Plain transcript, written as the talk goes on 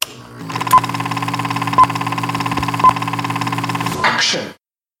Action!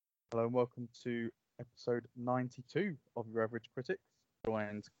 Hello and welcome to episode 92 of Your Average Critics,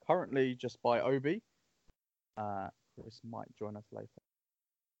 joined currently just by Obi. Chris might join us later.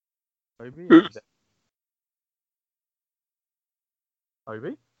 Obi? are you there?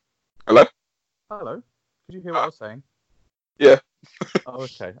 Obi? Hello? Hello? Could you hear what I was saying? Yeah. Oh,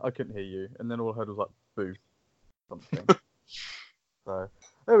 okay. I couldn't hear you. And then all I heard was like, boo. Something. So,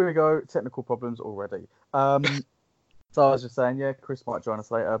 there we go. Technical problems already. So I was just saying, yeah, Chris might join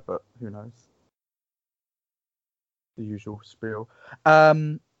us later, but who knows? The usual spiel.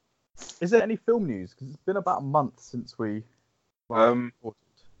 Is there any film news? Because it's been about a month since we recorded.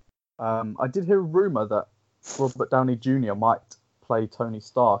 I did hear a rumor that Robert Downey Jr. might play Tony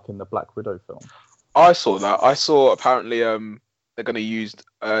Stark in the Black Widow film. I saw that. I saw apparently they're going to use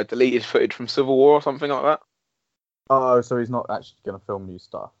deleted footage from Civil War or something like that. Oh, so he's not actually going to film new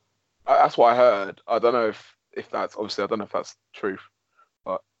stuff. That's what I heard. I don't know if that's obviously I don't know if that's truth,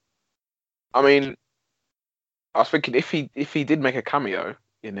 but I mean, I was thinking if he did make a cameo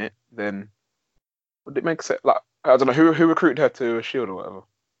in it, then would it make sense? Like I don't know who recruited her to Shield or whatever.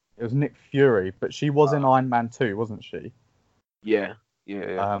 It was Nick Fury, but she was in Iron Man 2, wasn't she? Yeah.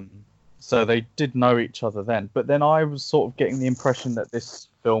 So they did know each other then. But then I was sort of getting the impression that this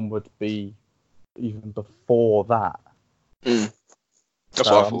film would be even before that. That's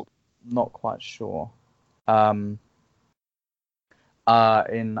so what I thought. I'm not quite sure. In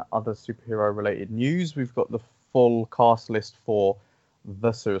other superhero-related news, we've got the full cast list for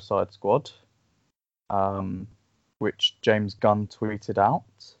The Suicide Squad, which James Gunn tweeted out.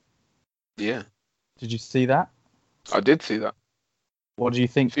 Yeah. Did you see that? I did see that. What do you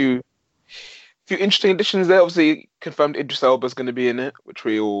think? Few interesting additions there. Obviously, confirmed Idris Elba's going to be in it, which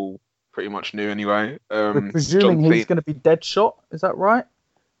we all pretty much knew anyway. We're presuming he's going to be Deadshot, is that right?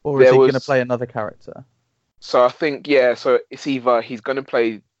 Or is he going to play another character? So I think, yeah, so it's either he's going to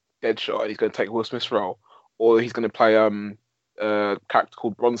play Deadshot and he's going to take Will Smith's role, or he's going to play a character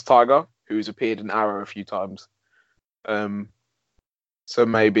called Bronze Tiger, who's appeared in Arrow a few times. So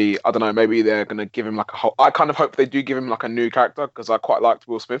maybe, I don't know, maybe they're going to give him like a whole... I kind of hope they do give him like a new character, because I quite liked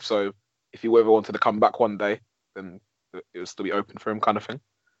Will Smith, so if he ever wanted to come back one day, then it would still be open for him kind of thing.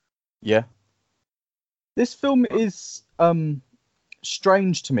 Yeah. This film is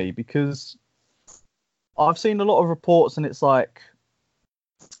strange to me, because I've seen a lot of reports and it's like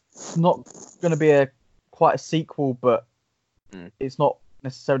it's not going to be quite a sequel, but it's not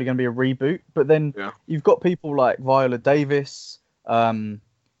necessarily going to be a reboot. But then you've got people like Viola Davis,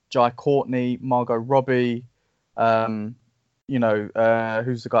 Jai Courtney, Margot Robbie, who's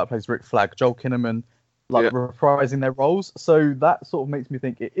the guy that plays Rick Flag, Joel Kinnaman, reprising their roles. So that sort of makes me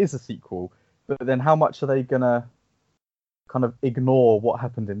think it is a sequel. But then how much are they going to kind of ignore what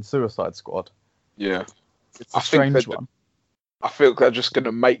happened in Suicide Squad? Yeah. It's a strange one. I feel they're just going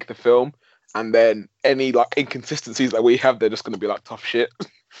to make the film, and then any like inconsistencies that we have, they're just going to be like tough shit,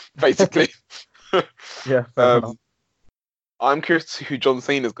 basically. Yeah, fair enough. I'm curious to see who John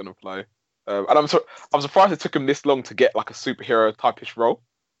Cena is going to play, and I'm surprised it took him this long to get like a superhero type-ish role.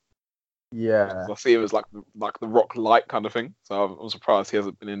 Yeah, I see him as like the Rock light kind of thing, so I'm surprised he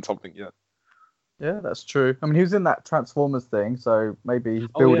hasn't been in something yet. Yeah, that's true. I mean, he was in that Transformers thing, so maybe he's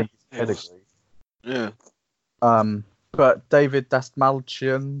building his pedigree. Yeah. But David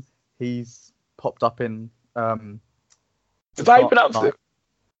Dastmalchian, he's popped up in. Did I pronounce it?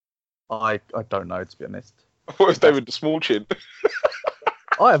 I don't know, to be honest. I thought it was David the Small Chin.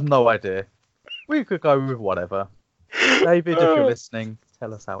 I have no idea. We could go with whatever. David, if you're listening,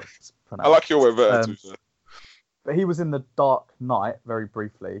 tell us how it's pronounced. I like your way better too, sir. But he was in The Dark Knight very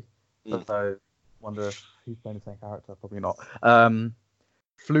briefly. So I wonder if he's playing the same character. Probably not.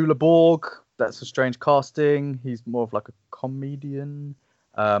 Flula Borg, that's a strange casting. He's more of like a comedian.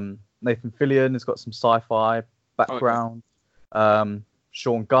 Nathan Fillion has got some sci-fi background.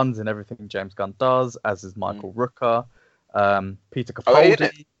 Sean Gunn's in everything James Gunn does, as is Michael Rooker. Peter Capaldi. Are they in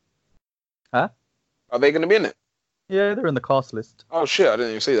it? Huh? Are they going to be in it? Yeah, they're in the cast list. Oh shit, I didn't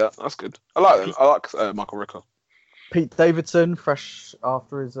even see that. That's good. I like them. I like Michael Rooker. Pete Davidson, fresh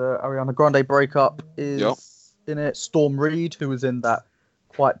after his Ariana Grande breakup, is in it. Storm Reed, who was in that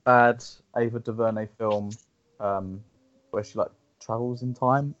quite bad Ava DuVernay film where she like travels in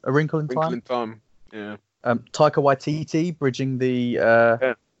time, A Wrinkle in Time. Yeah. Taika Waititi bridging the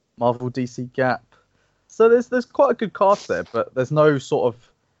Marvel DC gap. So there's quite a good cast there, but there's no sort of,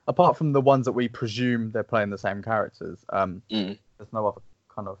 apart from the ones that we presume they're playing the same characters. There's no other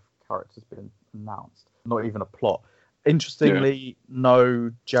kind of characters being announced. Not even a plot. Interestingly, no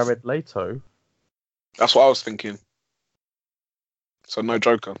Jared Leto. That's what I was thinking. So no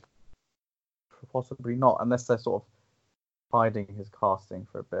Joker. Possibly not, unless they're sort of hiding his casting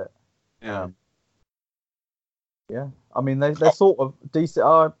for a bit. Yeah. Yeah, I mean they're sort of DC.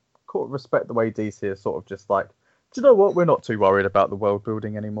 I respect the way DC is sort of just like, do you know what? We're not too worried about the world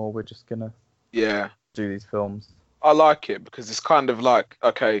building anymore. We're just gonna do these films. I like it because it's kind of like,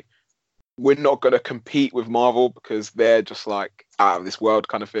 okay, we're not gonna compete with Marvel because they're just like out of this world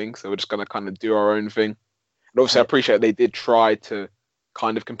kind of thing. So we're just gonna kind of do our own thing. And obviously, I appreciate they did try to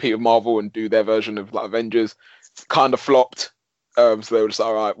kind of compete with Marvel and do their version of like Avengers. Kind of flopped. So they were just like,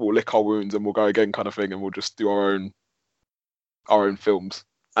 all right, we'll lick our wounds and we'll go again, kind of thing, and we'll just do our own films.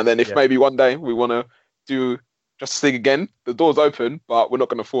 And then if maybe one day we want to do Justice League again, the door's open, but we're not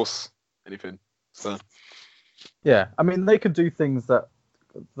going to force anything. So yeah, I mean they could do things that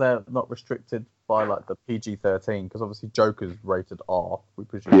they're not restricted by like the PG-13 because obviously Joker's rated R. We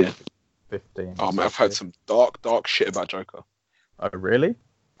presume 15. Oh man, I've heard some dark shit about Joker. Oh really?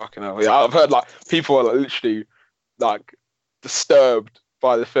 Fucking hell. Yeah, I've heard like people are like, literally like disturbed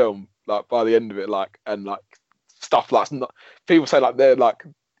by the film, like by the end of it, like, and like stuff like not, people say like they're like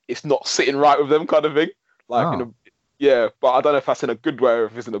it's not sitting right with them kind of thing, like but I don't know if that's in a good way or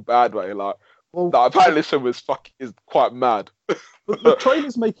if it's in a bad way. Like, apparently this film is quite mad. But the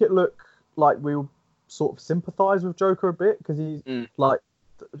trailers make it look like we'll sort of sympathise with Joker a bit because he's like,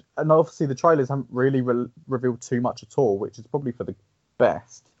 and obviously the trailers haven't really revealed too much at all, which is probably for the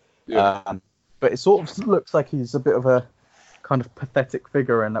best. But it sort of looks like he's a bit of a kind of pathetic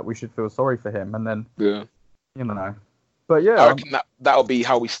figure and that we should feel sorry for him. And then, you know, but yeah, I reckon that'll be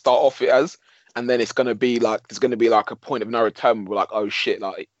how we start off it as, and then it's gonna be like there's gonna be like a point of no return. We're like, oh shit,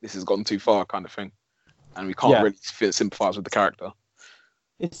 like this has gone too far, kind of thing, and we can't really sympathise with the character.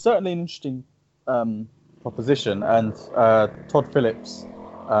 It's certainly an interesting proposition, and Todd Phillips,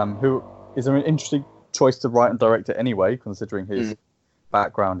 who is an interesting choice to write and direct it anyway, considering his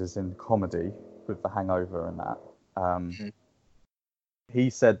background is in comedy with The Hangover and that. He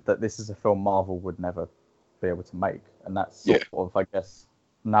said that this is a film Marvel would never be able to make, and that's sort of, I guess,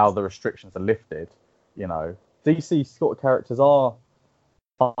 now the restrictions are lifted. You know, DC sort of characters are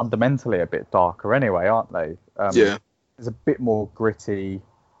fundamentally a bit darker anyway, aren't they? It's a bit more gritty.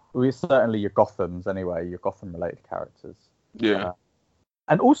 Well, it's certainly your Gothams anyway, your Gotham-related characters.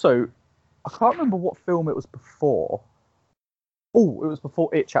 And also, I can't remember what film it was before. Oh, it was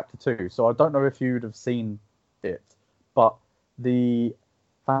before It Chapter 2, so I don't know if you'd have seen it, but the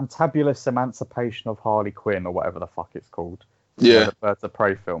Fantabulous Emancipation of Harley Quinn, or whatever the fuck it's called. The Birds of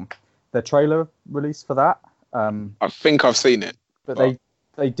Prey film. The trailer released for that. I think I've seen it. But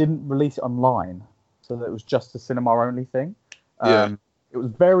they didn't release it online, so that it was just a cinema-only thing. It was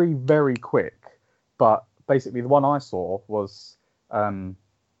very, very quick, but basically the one I saw was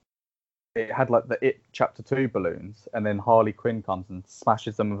it had like the It Chapter 2 balloons, and then Harley Quinn comes and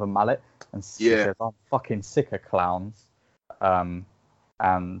smashes them with a mallet, and she says, I'm fucking sick of clowns.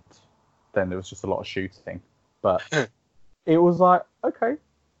 And then there was just a lot of shooting. But it was like, okay,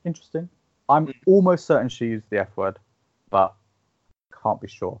 interesting. I'm almost certain she used the F word, but can't be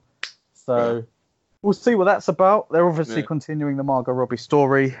sure. So we'll see what that's about. They're obviously continuing the Margot Robbie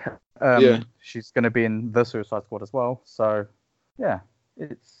story. She's going to be in The Suicide Squad as well. So, yeah,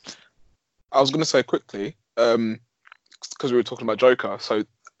 it's... I was going to say quickly, because we were talking about Joker. So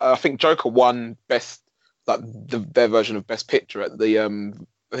I think Joker won best, like their version of Best Picture at the,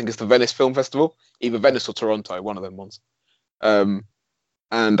 I think it's the Venice Film Festival, either Venice or Toronto, one of them ones. And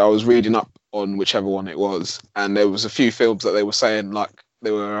I was reading up on whichever one it was, and there was a few films that they were saying like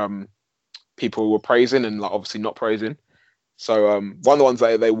they were people who were praising and like obviously not praising. So one of the ones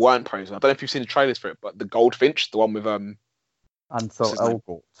they weren't praising, I don't know if you've seen the trailers for it, but the Goldfinch, the one with Ansel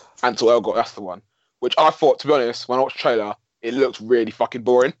Elgort. Ansel Elgort, that's the one. Which I thought, to be honest, when I watched the trailer, it looks really fucking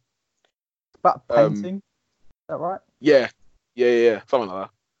boring. It's about painting, is that right? Yeah, something like that.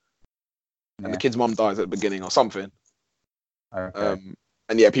 And the kid's mum dies at the beginning or something. Okay.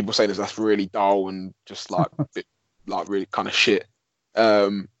 And yeah, people saying that's really dull and just like bit, like really kind of shit.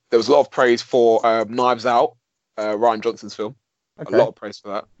 There was a lot of praise for Knives Out, Ryan Johnson's film. Okay. A lot of praise for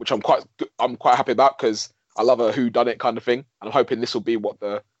that, which I'm quite happy about because I love a whodunit kind of thing, and I'm hoping this will be what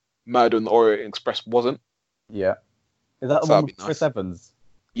the Murder on the Orient Express wasn't. Yeah, is that the one with Chris Evans?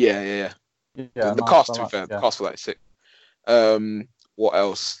 Yeah. The cast, to be fair, the cast for that is sick. What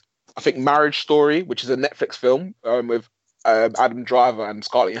else? I think Marriage Story, which is a Netflix film with Adam Driver and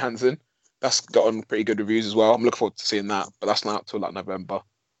Scarlett Johansson. That's gotten pretty good reviews as well. I'm looking forward to seeing that, but that's not out till like November.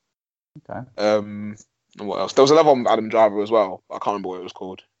 Okay. And what else? There was another one with Adam Driver as well, but I can't remember what it was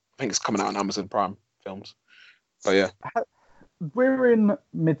called. I think it's coming out on Amazon Prime Films. But yeah. We're in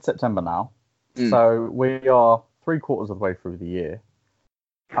mid-September now, so we are 3/4 of the way through the year.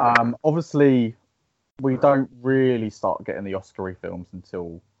 Obviously, we don't really start getting the Oscar-y films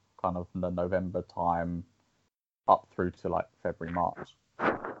until kind of the November time, up through to like February, March.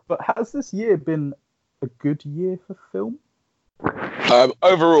 But has this year been a good year for film?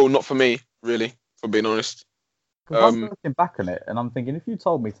 Overall, not for me, really, if I'm being honest. Because I'm looking back on it and I'm thinking, if you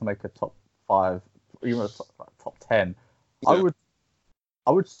told me to make a top 5, or even a top 10, Yeah.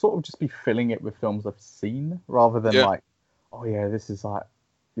 I would sort of just be filling it with films I've seen, rather than like, oh yeah, this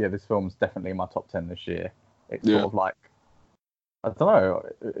film's definitely in my top 10 this year. It's sort of like, I don't know,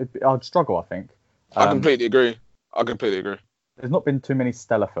 I'd struggle, I think. I completely agree. There's not been too many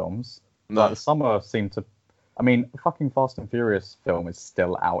stellar films. No. Like the summer seemed to. I mean, fucking Fast and Furious film is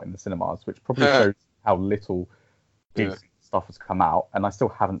still out in the cinemas, which probably shows how little decent stuff has come out, and I still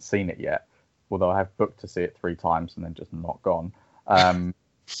haven't seen it yet. Although I have booked to see it 3 times and then just not gone.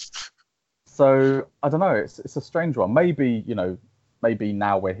 So I don't know. It's a strange one. Maybe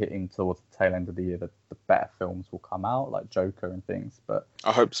now we're hitting towards the tail end of the year that the better films will come out, like Joker and things. But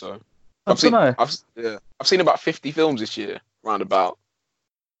I hope so. I've seen about 50 films this year, roundabout,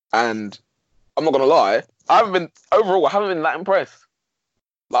 and I'm not gonna lie, I haven't been that impressed.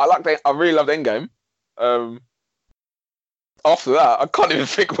 Like I really loved Endgame. After that, I can't even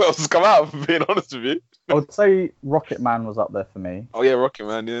think what else has come out, for being honest with you. I would say Rocket Man was up there for me. Oh yeah, Rocket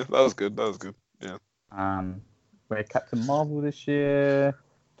Man, yeah, that was good. Yeah. We had Captain Marvel this year,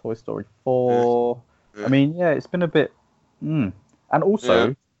 Toy Story 4. Yeah. I mean, yeah, it's been a bit. And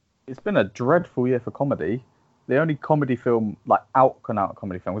also, it's been a dreadful year for comedy. The only comedy film, like out-and-out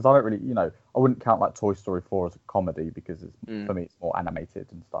comedy film, because I don't really, I wouldn't count like Toy Story 4 as a comedy because for me it's more animated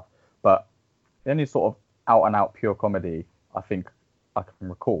and stuff. But the only sort of out-and-out pure comedy I think I can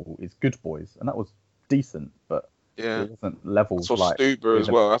recall is Good Boys, and that was decent, but it wasn't levels like Stuber as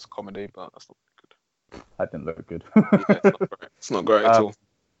well. That's a comedy, but that's not good. That didn't look good. It's not great at all.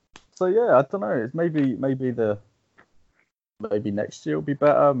 So yeah, I don't know. It's maybe next year will be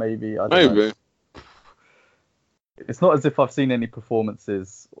better. Maybe I don't know. It's not as if I've seen any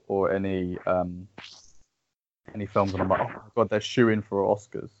performances or any films, and I'm like, oh my god, they're shooing for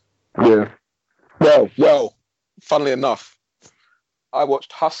Oscars. Yeah. Well. Funnily enough, I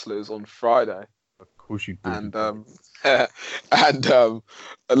watched Hustlers on Friday. Of course you did. And a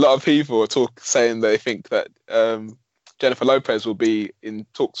lot of people are saying they think that Jennifer Lopez will be in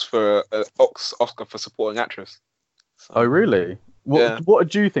talks for an Oscar for supporting actress. So, oh really? What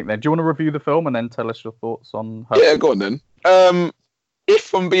do you think then? Do you want to review the film and then tell us your thoughts on her? Yeah, go on then.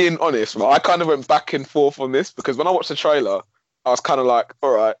 If I'm being honest, I kind of went back and forth on this, because when I watched the trailer, I was kind of like,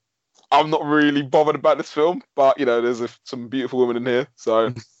 all right, I'm not really bothered about this film, but there's some beautiful women in here,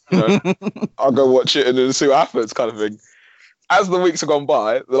 so I'll go watch it and then see what happens, kind of thing. As the weeks have gone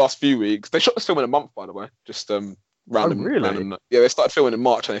by, the last few weeks, they shot this film in a month, by the way, just random. Oh, really? Random, yeah, they started filming in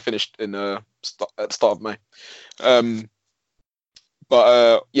March and they finished in at the start of May.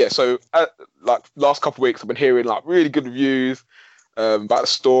 So like last couple of weeks, I've been hearing like really good reviews about the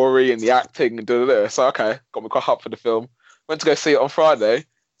story and the acting and da. So okay, got me quite up for the film. Went to go see it on Friday,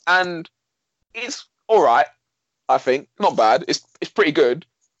 and it's all right. I think not bad. It's pretty good,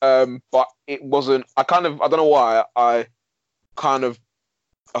 but it wasn't. I don't know why. I don't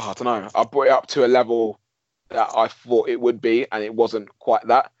know. I brought it up to a level that I thought it would be, and it wasn't quite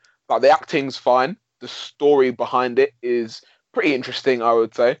that. Like the acting's fine. The story behind it is pretty interesting, I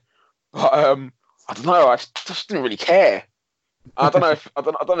would say. But I don't know. I just didn't really care. I don't know if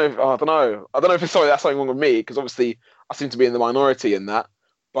it's that's something wrong with me, because obviously I seem to be in the minority in that.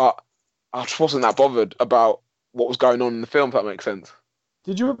 But I just wasn't that bothered about what was going on in the film, if that makes sense.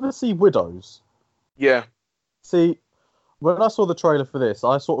 Did you ever see Widows? Yeah. See, when I saw the trailer for this,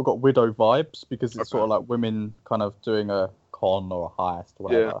 I sort of got Widow vibes, because it's sort of like women kind of doing a con or a heist or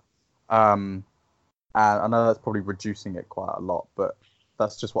whatever. Yeah. And I know that's probably reducing it quite a lot, but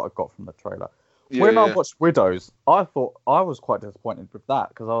that's just what I got from the trailer. Yeah, when I watched Widows, I thought I was quite disappointed with that,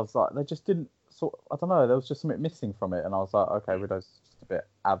 because I was like, they just didn't I don't know, there was just something missing from it, and I was like, okay, Widows is just a bit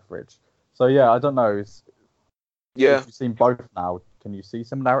average. So yeah, I don't know. If you've seen both now, can you see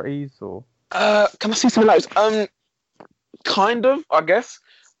similarities or? Can I see similarities? Kind of, I guess.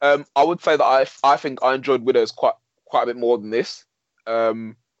 I would say that I think I enjoyed Widows quite a bit more than this.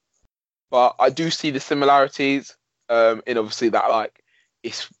 But I do see the similarities in obviously that like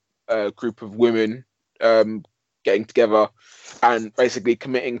it's a group of women getting together and basically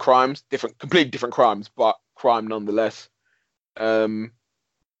committing crimes, completely different crimes, but crime nonetheless. I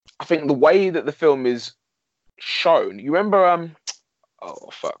think the way that the film is shown, you remember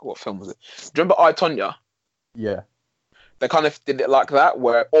what film was it? Do you remember I, Tonya? Yeah. They kind of did it like that,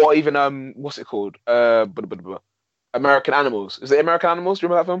 or even what's it called? American Animals. Is it American Animals? Do you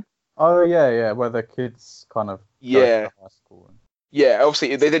remember that film? Oh yeah, where the kids kind of go Yeah, to high school. yeah.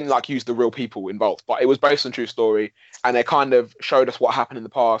 Obviously, they didn't like use the real people involved, but it was based on true story, and they kind of showed us what happened in the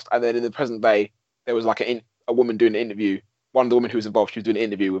past, and then in the present day, there was like a woman doing an interview. One of the women who was involved, she was doing an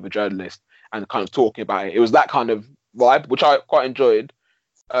interview with a journalist and kind of talking about it. It was that kind of vibe, which I quite enjoyed.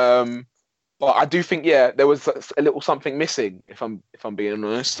 Um, but I do think, yeah, there was a little something missing, if I'm being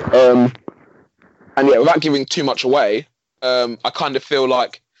honest. And yeah, without giving too much away, I kind of feel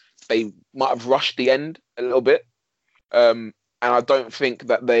like they might have rushed the end a little bit. And I don't think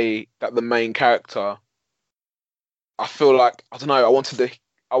that the main character. I feel like I don't know. I wanted to.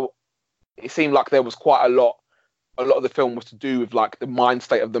 It seemed like there was quite a lot. A lot of the film was to do with like the mind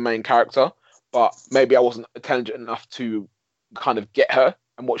state of the main character, but maybe I wasn't intelligent enough to kind of get her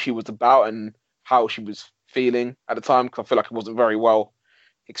and what she was about and how she was feeling at the time, because I feel like it wasn't very well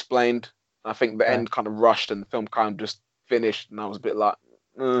explained. I think the end kind of rushed and the film kind of just finished, and I was a bit like,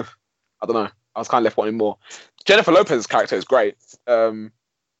 I don't know. I was kind of left wanting more. Jennifer Lopez's character is great. Her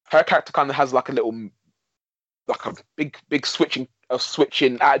character kind of has like a little, like a big switching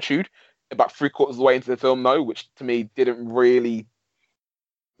attitude about 3/4 of the way into the film, though, which to me didn't really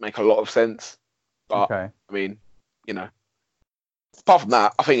make a lot of sense. But Okay. I mean, you know, apart from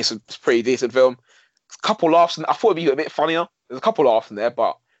that, I think it's a pretty decent film. A couple laughs, and I thought it'd be a bit funnier. There's a couple laughs in there,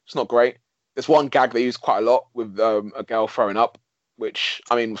 but it's not great. There's one gag they use quite a lot with a girl throwing up, which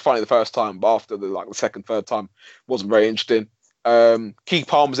I mean was funny the first time, but after the second, third time, wasn't very interesting. Keke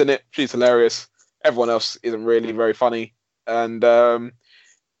Palmer's in it; she's hilarious. Everyone else isn't really very funny, and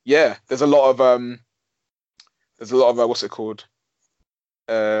yeah, there's a lot of what's it called?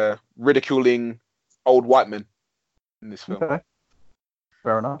 Ridiculing old white men in this film. Okay.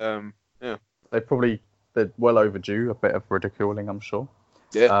 Fair enough. Yeah. They're well overdue a bit of ridiculing, I'm sure.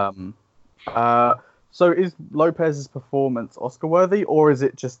 Yeah. So is Lopez's performance Oscar worthy, or is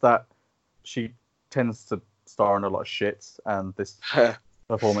it just that she tends to star in a lot of shits and this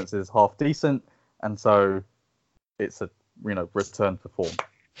performance is half decent, and so it's a return to form?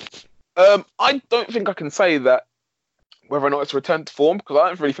 I don't think I can say that whether or not it's a return to form, because I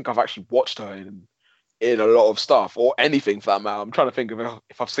don't really think I've actually watched her in a lot of stuff or anything for that matter. I'm trying to think of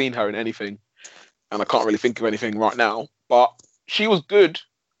if I've seen her in anything, and I can't really think of anything right now. But she was good.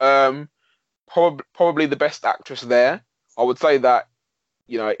 Probably the best actress there. I would say that,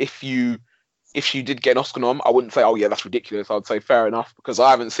 if she did get an Oscar nom, I wouldn't say, oh yeah, that's ridiculous. I would say fair enough, because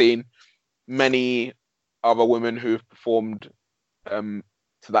I haven't seen many other women who've performed to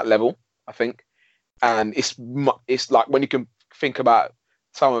that level, I think. And it's like when you can think about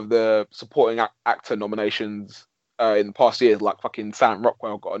some of the supporting actor nominations in the past years, like fucking Sam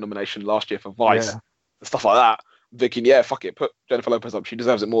Rockwell got a nomination last year for Vice and stuff like that. I'm thinking, yeah, fuck it, put Jennifer Lopez up. She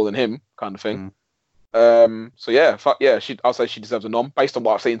deserves it more than him, kind of thing. So yeah, I'll say she deserves a nom based on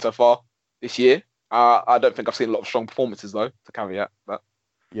what I've seen so far this year. I don't think I've seen a lot of strong performances though, to caveat that.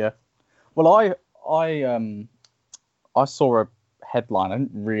 Yeah. Well, I saw a headline. I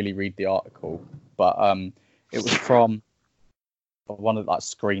didn't really read the article, but it was from one of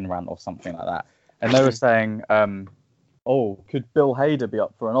Screen Rant or something like that, and they were saying, could Bill Hader be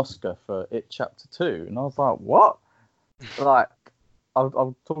up for an Oscar for It Chapter 2? And I was like, what? Like,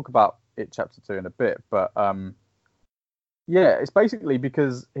 I'll talk about It Chapter 2 in a bit, but yeah, it's basically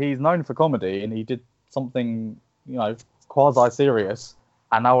because he's known for comedy and he did something, quasi serious,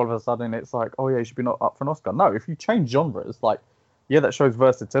 and now all of a sudden it's like, oh yeah, you should be not up for an Oscar. No, if you change genres, yeah, that shows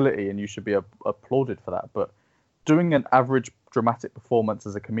versatility and you should be applauded for that. But doing an average dramatic performance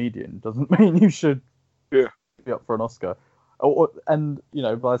as a comedian doesn't mean you should be up for an Oscar. And,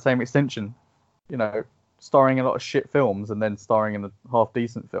 by the same extension, starring in a lot of shit films and then starring in a half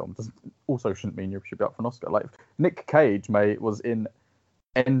decent film also shouldn't mean you should be up for an Oscar. Like Nick Cage was in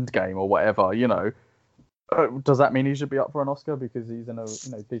Endgame or whatever, does that mean he should be up for an Oscar because he's in a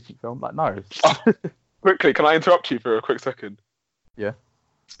decent film? Like, no. Quickly, can I interrupt you for a quick second? Yeah.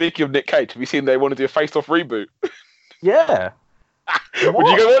 Speaking of Nick Cage, have you seen they want to do a Face Off reboot? Yeah. Would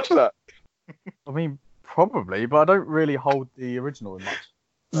you go watch that? I mean, probably, but I don't really hold the original in much.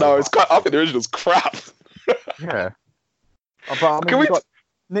 No, I think the original's crap. Yeah. But I mean, we've got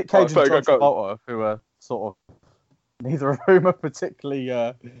Nick Cage and John Travolta, who are sort of, neither of whom are particularly,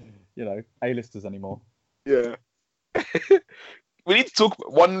 A-listers anymore. Yeah. We need to talk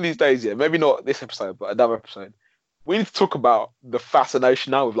one of these days, maybe not this episode, but another episode. We need to talk about the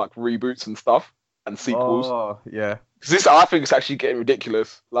fascination now with reboots and stuff and sequels. Oh, yeah. Because I think it's actually getting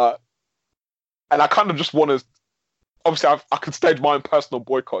ridiculous. And I kind of just want to. Obviously, I could stage my own personal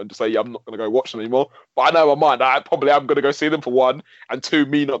boycott and just say, yeah, I'm not going to go watch them anymore. But I know in my mind, I probably am going to go see them for one, and two,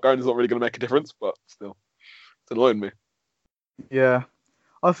 me not going is not really going to make a difference. But still, it's annoying me. Yeah,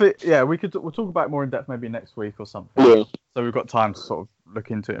 I think we'll talk about it more in depth maybe next week or something. Yeah. So we've got time to sort of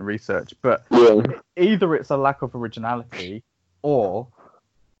look into it and research. But Yeah. either it's a lack of originality, or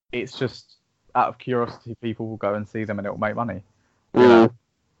it's just out of curiosity people will go and see them and it will make money. You know,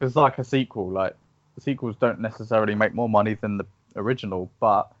 it's like a sequel. Like the sequels don't necessarily make more money than the original,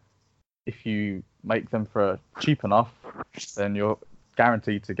 but if you make them for cheap enough, then you're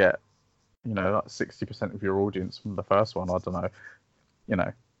guaranteed to get, like 60% of your audience from the first one. I don't know,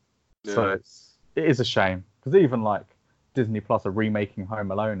 Yeah. So it is a shame because even like Disney Plus are remaking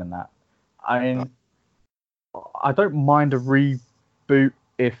Home Alone and that. I mean, I don't mind a reboot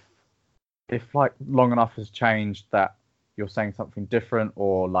if like long enough has changed that you're saying something different,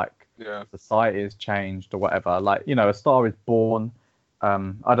 or like society has changed or whatever. Like, A Star Is Born.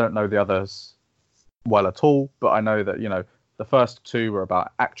 I don't know the others well at all, but I know that, the first two were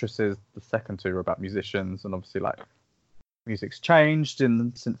about actresses, the second two were about musicians, and obviously like music's changed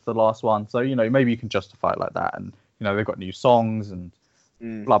since the last one. So, maybe you can justify it like that, and they've got new songs and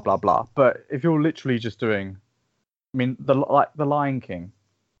blah blah blah. But if you're literally just doing, I mean, the Lion King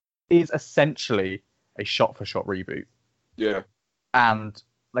is essentially a shot-for-shot reboot. Yeah. And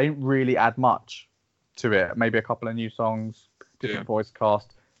they didn't really add much to it. Maybe a couple of new songs, different voice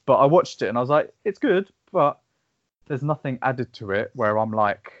cast. But I watched it and I was like, it's good, but there's nothing added to it where I'm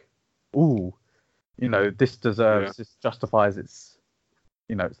like, ooh, this deserves, this justifies its,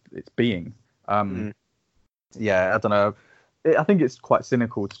 its being. Yeah, I don't know. I think it's quite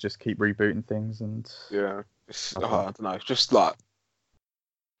cynical to just keep rebooting things and. Yeah, I don't know. It's just like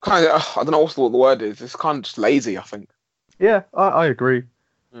kind of. I don't know what the word is. It's kind of just lazy, I think. Yeah, I agree.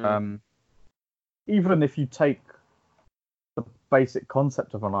 Even if you take the basic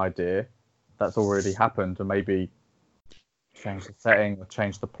concept of an idea that's already happened and maybe change the setting or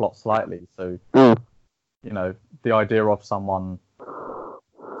change the plot slightly, so the idea of someone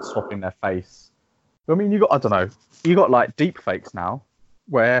swapping their face. I mean, you got like deep fakes now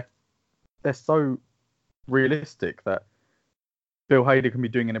where they're so realistic that Bill Hader can be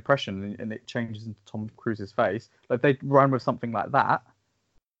doing an impression and it changes into Tom Cruise's face. Like, they run with something like that,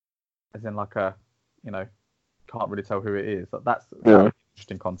 as in like a, can't really tell who it is. That's an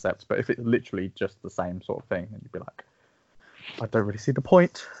interesting concept. But if it's literally just the same sort of thing, then you'd be like, I don't really see the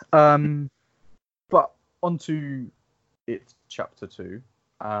point. But onto It Chapter 2.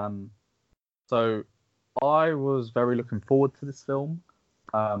 So I was very looking forward to this film.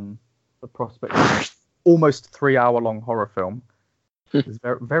 The prospect of almost 3-hour-long horror film is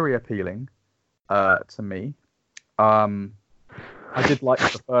very, very appealing to me. I did like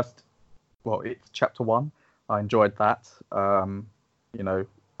the first, it's Chapter 1. I enjoyed that.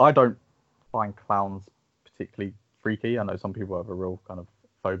 I don't find clowns particularly freaky. I know some people have a real kind of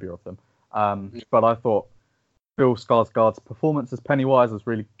phobia of them. But I thought Bill Skarsgård's performance as Pennywise was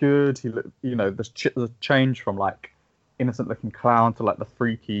really good. He looked, the change from like innocent-looking clown to like the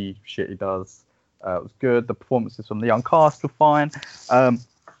freaky shit he does. It was good. The performances from the young cast were fine.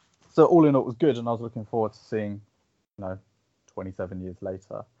 So all in all, it was good, and I was looking forward to seeing, 27 years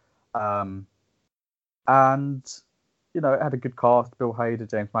later. And it had a good cast: Bill Hader,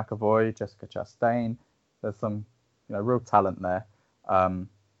 James McAvoy, Jessica Chastain. There's some, real talent there. I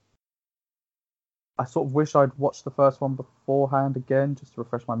sort of wish I'd watched the first one beforehand again, just to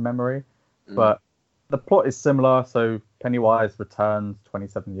refresh my memory. But the plot is similar. So Pennywise returns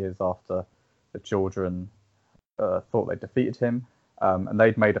 27 years after the children thought they defeated him, and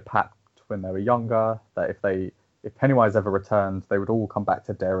they'd made a pact when they were younger that if Pennywise ever returned, they would all come back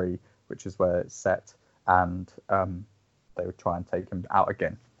to Derry, which is where it's set, and they would try and take him out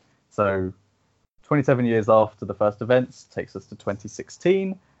again. So 27 years after the first events takes us to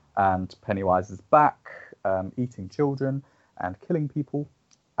 2016, and Pennywise is back, eating children and killing people.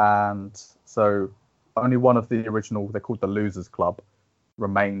 And so only one of the original, they're called the Losers Club,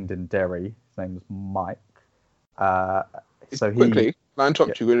 remained in Derry. His name was Mike. Quickly, can I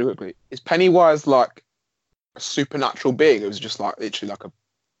interrupt you really quickly? Is Pennywise like a supernatural being? It was just like literally like a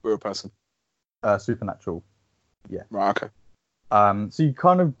real person. Supernatural, yeah. Right. Okay. So you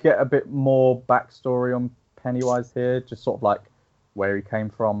kind of get a bit more backstory on Pennywise here, just sort of like where he came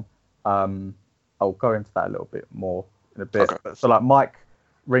from. I'll go into that a little bit more in a bit. Okay. So like Mike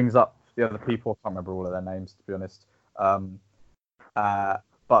rings up the other people. I can't remember all of their names, to be honest.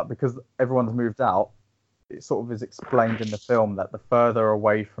 But because everyone's moved out, it sort of is explained in the film that the further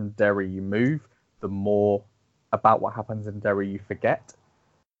away from Derry you move, the more about what happens in Derry you forget.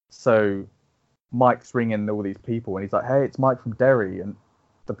 So Mike's ringing all these people and he's like, hey, it's Mike from Derry. And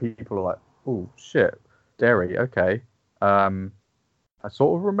the people are like, oh, shit, Derry, okay. I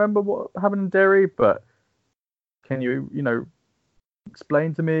sort of remember what happened in Derry, but can you,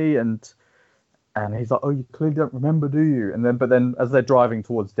 explain to me?" And he's like, "Oh, you clearly don't remember, do you?" But then as they're driving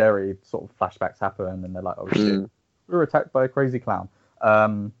towards Derry, sort of flashbacks happen, and they're like, "Oh shit, we were attacked by a crazy clown."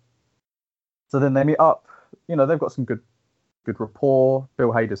 So then they meet up. They've got some good rapport.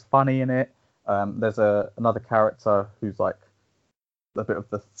 Bill Hader's funny in it. There's another character who's like a bit of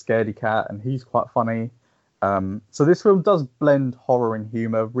the scaredy cat, and he's quite funny. So this film does blend horror and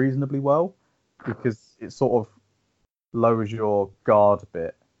humor reasonably well, because it sort of lowers your guard a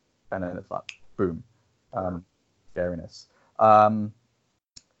bit, and then it's like boom, scariness. I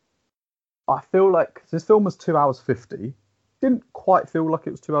feel like this film was 2 hours 50. Didn't quite feel like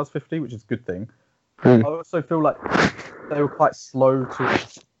it was 2 hours 50, which is a good thing. I also feel like they were quite slow to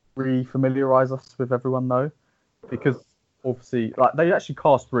re-familiarize us with everyone, though, because obviously, like, they actually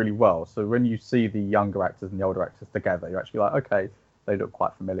cast really well. So when you see the younger actors and the older actors together, you're actually like, okay, they look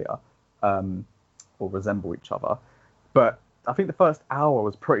quite familiar, or resemble each other. But I think the first hour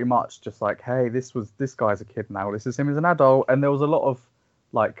was pretty much just like, hey, this guy's a kid now, this is him as an adult, and there was a lot of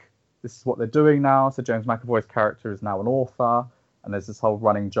like, this is what they're doing now. So James McAvoy's character is now an author, and there's this whole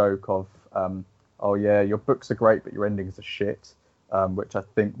running joke of, oh yeah, your books are great, but your endings are shit, which I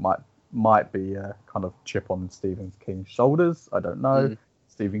think might be a kind of chip on Stephen King's shoulders. I don't know.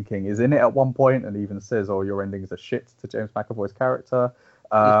 Stephen King is in it at one point and even says, "Oh, your endings are shit" to James McAvoy's character.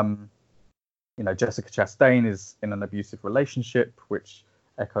 Jessica Chastain is in an abusive relationship, which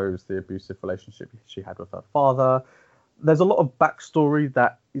echoes the abusive relationship she had with her father. There's a lot of backstory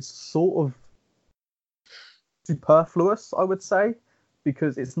that is sort of superfluous, I would say,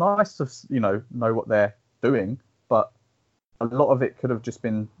 because it's nice to know what they're doing, but a lot of it could have just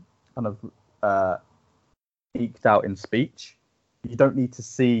been kind of eked out in speech. You don't need to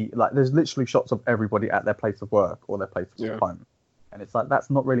see, like, there's literally shots of everybody at their place of work or their place of home, and it's like,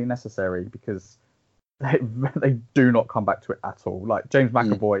 that's not really necessary, because they do not come back to it at all. Like, James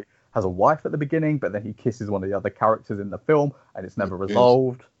McAvoy has a wife at the beginning, but then he kisses one of the other characters in the film, and it's never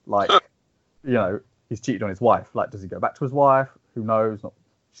resolved. Like, he's cheated on his wife. Like, does he go back to his wife? Who knows?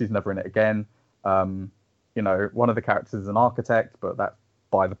 She's never in it again. One of the characters is an architect, but that's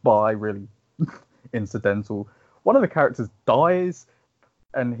by the by, really incidental. One of the characters dies,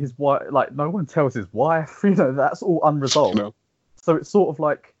 and his wife, like, no one tells his wife. That's all unresolved. No. So it's sort of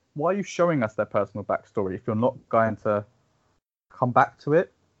like, why are you showing us their personal backstory if you're not going to come back to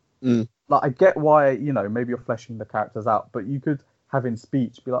it? Like, I get why, maybe you're fleshing the characters out, but you could have in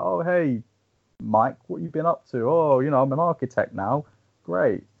speech be like, "Oh, hey, Mike, what you been up to? Oh, I'm an architect now.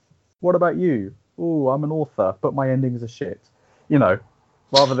 Great. What about you? Oh, I'm an author, but my endings are shit."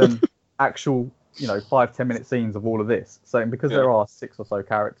 Rather than actual, 5-10 minute scenes of all of this. So because there are 6 or so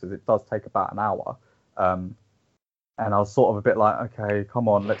characters, it does take about an hour. And I was sort of a bit like, okay, come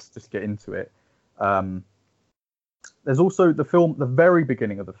on, let's just get into it. There's also the very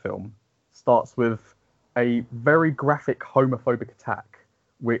beginning of the film starts with a very graphic homophobic attack,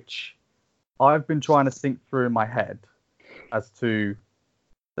 which I've been trying to think through in my head as to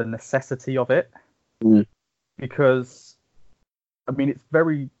the necessity of it. Because, I mean, it's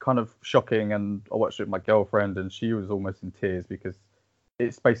very kind of shocking, and I watched it with my girlfriend, and she was almost in tears, because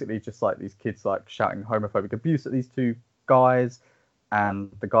it's basically just like these kids like shouting homophobic abuse at these 2 guys,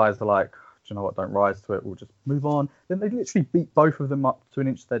 and the guys are like, "Do you know what, don't rise to it, we'll just move on." Then they literally beat both of them up to an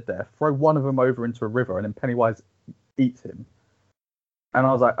inch of their death, throw one of them over into a river, and then Pennywise eats him. And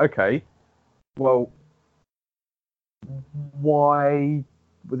I was like, okay, well, why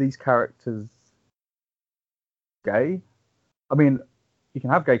were these characters gay? I mean, you can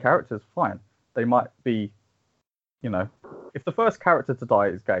have gay characters, fine. They might be, if the first character to die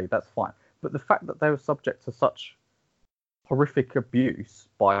is gay, that's fine. But the fact that they were subject to such horrific abuse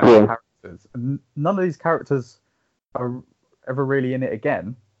by characters, and none of these characters are ever really in it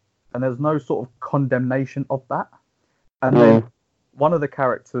again, and there's no sort of condemnation of that. And then one of the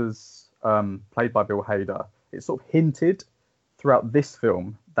characters, played by Bill Hader, it's sort of hinted throughout this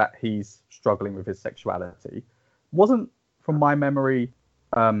film that he's struggling with his sexuality. Wasn't, from my memory,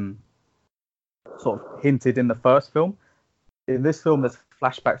 sort of hinted in the first film. In this film, there's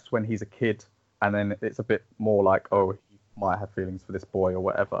flashbacks to when he's a kid, and then it's a bit more like, oh, he might have feelings for this boy or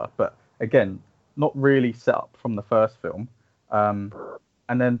whatever. But again, not really set up from the first film. And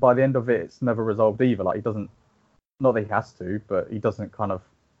then by the end of it, it's never resolved either. Like, he doesn't, not that he has to, but he doesn't kind of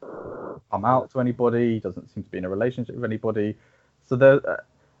come out to anybody. He doesn't seem to be in a relationship with anybody. So there,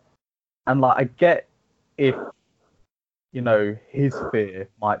 and like, I get if, his fear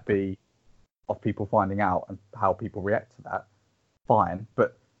might be of people finding out and how people react to that, fine.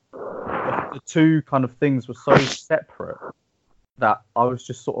 But the 2 kind of things were so separate that I was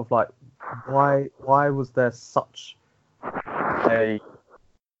just sort of like, why was there such a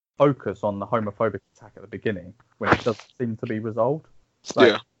focus on the homophobic attack at the beginning when it doesn't seem to be resolved.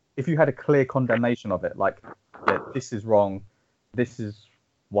 Like, if you had a clear condemnation of it, like, yeah, this is wrong, this is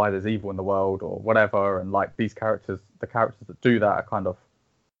why there's evil in the world or whatever, and like these characters, the characters that do that are kind of,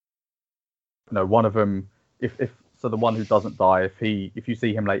 you know, one of them, if so the one who doesn't die, if you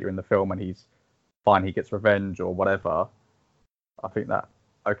see him later in the film and he's fine, he gets revenge or whatever, I think that,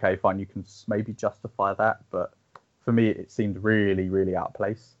 okay, fine, you can maybe justify that, but for me it seemed really, really out of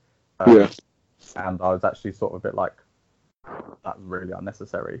place. And I was actually sort of a bit like, that's really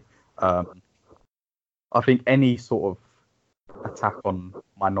unnecessary. I think any sort of attack on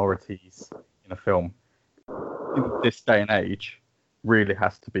minorities in a film in this day and age really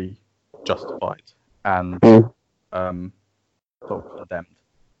has to be justified and sort of condemned,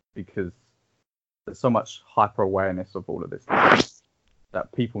 because there's so much hyper awareness of all of this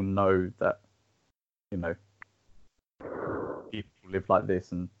that people know that, you know, people live like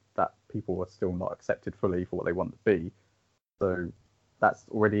this and that people are still not accepted fully for what they want to be. So that's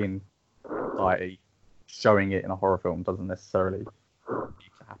already in society. Showing it in a horror film doesn't necessarily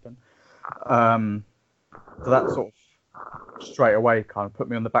need to happen. So that sort of straight away kind of put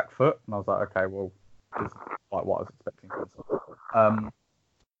me on the back foot, and I was like, okay, well, this is like what I was expecting.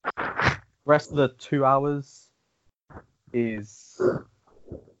 Rest of the 2 hours is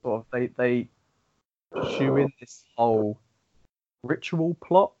sort of they shoe in this whole ritual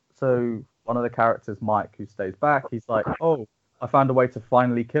plot. So one of the characters, Mike, who stays back, he's like, oh, I found a way to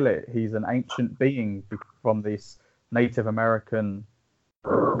finally kill it. He's an ancient being from this Native American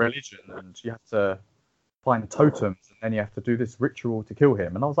religion, and you have to find totems, and then you have to do this ritual to kill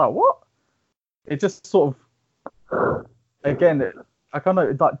him. And I was like, what? It just sort of, again, I kind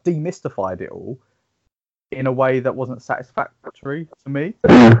of like demystified it all in a way that wasn't satisfactory to me.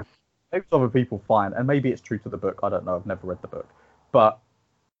 Maybe to other people, fine, and maybe it's true to the book. I don't know. I've never read the book, but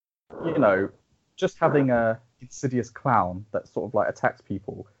you know, just having a insidious clown that sort of like attacks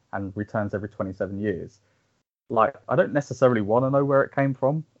people and returns every 27 years. Like, I don't necessarily want to know where it came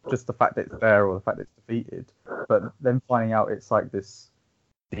from, just the fact that it's there or the fact that it's defeated. But then finding out it's like this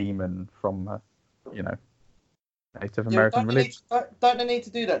demon from, you know, Native American religion. Don't they need to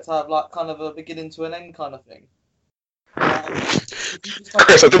do that to have like kind of a beginning to an end kind of thing?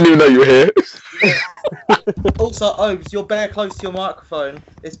 Chris, I didn't even know you were here. Yeah. Also, Obes, you're bare close to your microphone.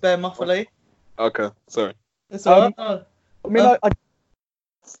 It's bare muffly. Okay, sorry. It's alright. I mean,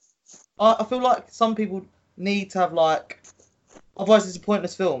 I feel like some people need to have like, otherwise it's a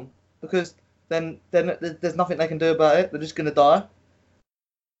pointless film, because then there's nothing they can do about it. They're just gonna die.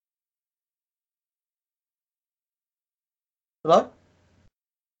 Hello?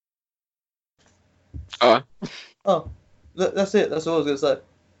 Oh, that's it. That's all I was gonna say.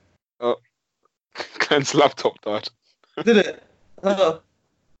 Oh, Glenn's laptop died. Did it? Oh,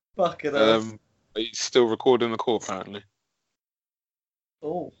 fucking hell. He's still recording the call apparently.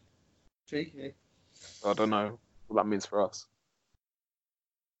 Oh, cheeky. I don't know what that means for us.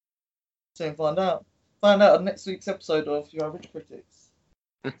 Soon find out. Find out on next week's episode of Your Average Critics.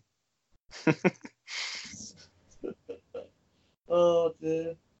 Oh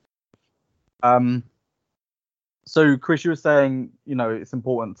dear. So Chris, you were saying, you know, it's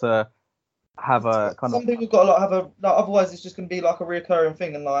important to have a kind Some people got to like have a. Like, otherwise, it's just gonna be like a reoccurring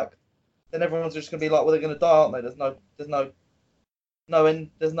thing, and like then everyone's just gonna be like, well, they're gonna die, aren't they? There's no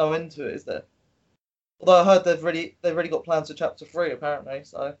end to it, is there? Although I heard they've already got plans for chapter 3 apparently.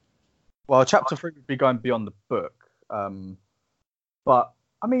 So. Well, chapter 3 would be going beyond the book. But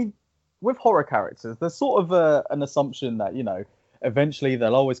I mean, with horror characters, there's sort of an assumption that, you know, eventually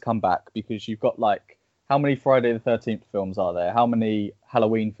they'll always come back, because you've got like, how many Friday the 13th films are there? How many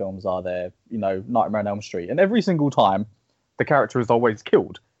Halloween films are there? You know, Nightmare on Elm Street. And every single time, the character is always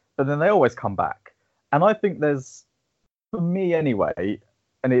killed, but then they always come back. And I think there's, for me anyway,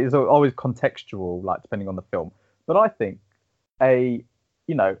 and it is always contextual, like depending on the film, but I think the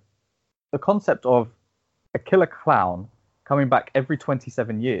concept of a killer clown coming back every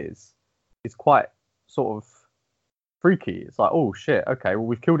 27 years is quite sort of freaky. It's like, oh shit, okay, well,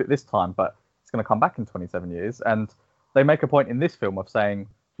 we've killed it this time, but it's going to come back in 27 years. And they make a point in this film of saying,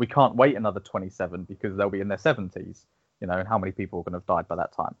 we can't wait another 27 because they'll be in their 70s, you know, and how many people are going to have died by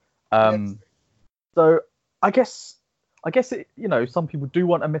that time. Yes. So I guess it, you know, some people do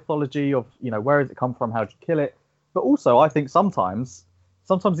want a mythology of, you know, where does it come from? How did you kill it? But also, I think sometimes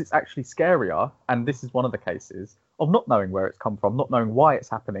it's actually scarier, and this is one of the cases, of not knowing where it's come from, not knowing why it's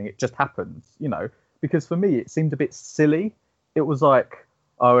happening. It just happens, you know, because for me, it seemed a bit silly. It was like,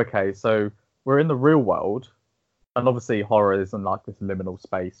 oh, okay, so we're in the real world, and obviously horror is in like this liminal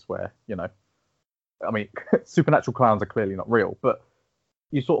space where, you know, I mean, supernatural clowns are clearly not real, but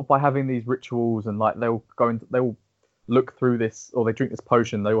you sort of by having these rituals and like they'll look through this or they drink this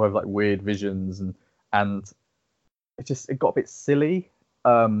potion, they all have like weird visions and it got a bit silly.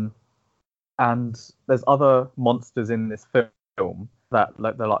 And there's other monsters in this film that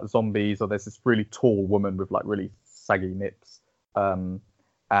like they're like zombies, or there's this really tall woman with like really saggy nips, and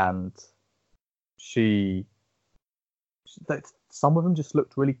some of them just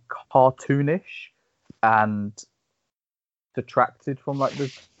looked really cartoonish and detracted from like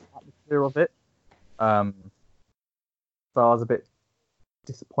the atmosphere of it. So I was a bit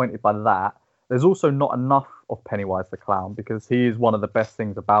disappointed by that. There's also not enough of Pennywise the Clown because he is one of the best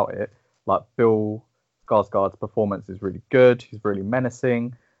things about it. Like Bill Skarsgård's performance is really good. He's really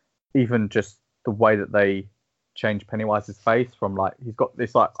menacing. Even just the way that they change Pennywise's face from like he's got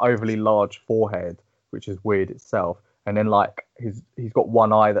this like overly large forehead, which is weird itself, and then like he's got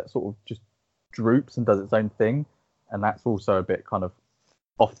one eye that sort of just droops and does its own thing, and that's also a bit kind of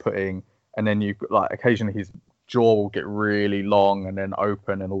off-putting. And then you like occasionally his jaw will get really long and then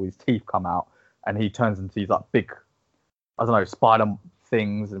open, and all his teeth come out, and he turns into these like big, I don't know, spider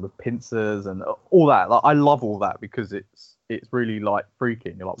things and with pincers and all that. Like I love all that because it's really like freaky.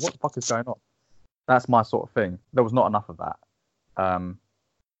 And you're like, what the fuck is going on? That's my sort of thing. There was not enough of that.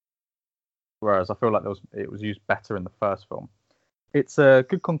 Whereas I feel like it was used better in the first film. It's a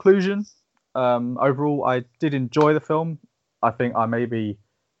good conclusion. Overall, I did enjoy the film. I think I maybe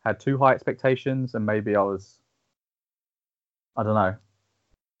had too high expectations, and maybe I don't know.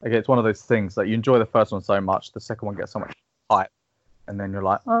 Like it's one of those things that you enjoy the first one so much, the second one gets so much hype, and then you're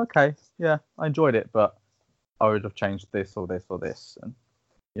like, oh, okay, yeah, I enjoyed it, but I would have changed this or this or this, and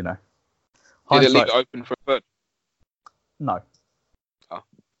you know. Did it leave it open for a third? No. Oh.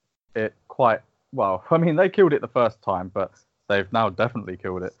 It quite well. I mean, they killed it the first time, but they've now definitely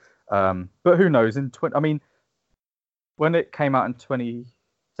killed it. But who knows? I mean, when it came out in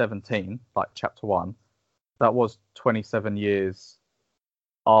 2017, like Chapter 1, that was 27 years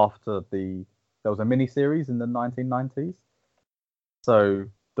after there was a mini-series in the 1990s. So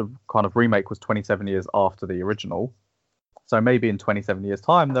the kind of remake was 27 years after the original. So maybe in 27 years'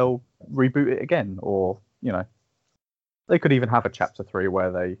 time, they'll reboot it again. Or, you know, they could even have a Chapter 3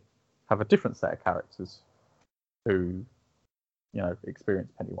 where they have a different set of characters who, you know,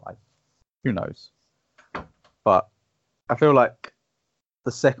 experience Pennywise. Who knows? But I feel like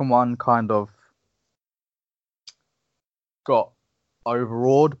the second one kind of got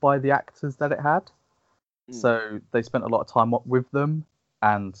overawed by the actors that it had. So they spent a lot of time with them,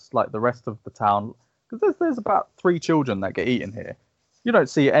 and like the rest of the town, because there's about 3 children that get eaten here. You don't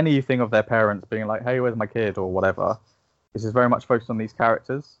see anything of their parents being like, hey, where's my kid, or whatever. This is very much focused on these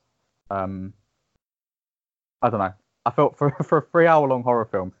characters. I don't know. I felt for a 3-hour-long horror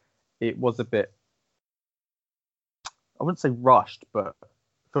film, it was a bit, I wouldn't say rushed, but I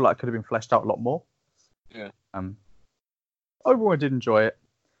feel like it could have been fleshed out a lot more. Yeah. Overall, I did enjoy it.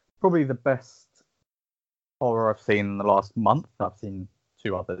 Probably the best horror I've seen in the last month. I've seen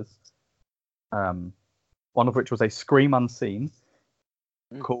 2 others. One of which was a Scream Unseen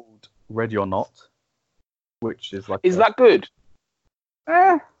called Ready or Not, which is like. Is that good?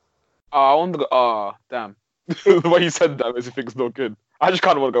 Eh. Oh, I want to go. Oh, damn. The way you said that makes me think it's not good. I just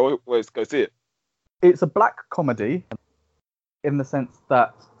kind of want to go see it. It's a black comedy in the sense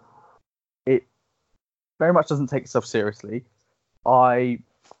that it very much doesn't take itself seriously. I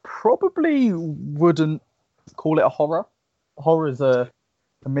probably wouldn't call it a horror. Horror is a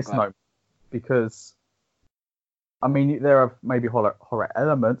misnomer because, I mean, there are maybe horror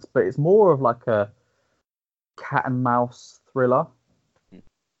elements, but it's more of like a cat and mouse thriller.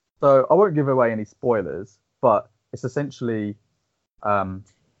 So I won't give away any spoilers, but it's essentially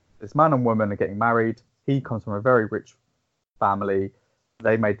this man and woman are getting married. He comes from a very rich family.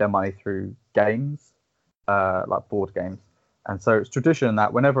 They made their money through games, like board games. And so it's tradition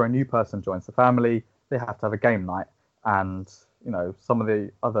that whenever a new person joins the family, they have to have a game night. And, you know, some of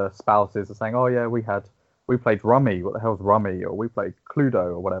the other spouses are saying, oh, yeah, we played Rummy. What the hell's Rummy? Or we played Cluedo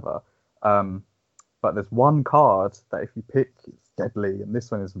or whatever. But there's one card that if you pick, it's deadly. And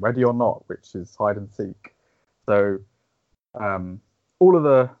this one is Ready or Not, which is hide and seek. So all of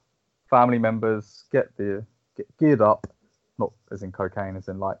the family members get geared up, not as in cocaine, as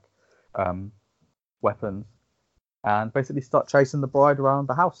in like weapons, and basically start chasing the bride around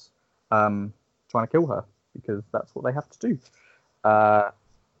the house, trying to kill her because that's what they have to do.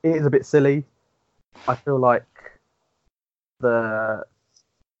 It is a bit silly. I feel like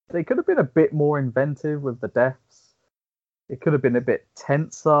they could have been a bit more inventive with the deaths. It could have been a bit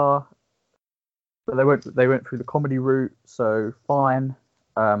tenser, but they went through the comedy route, so fine.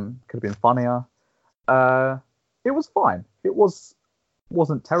 Could have been funnier. It was fine.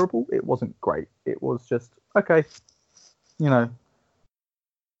 Wasn't terrible. It wasn't great. It was just okay. You know,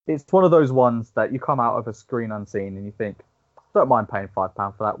 it's one of those ones that you come out of a screen unseen and you think, don't mind paying £5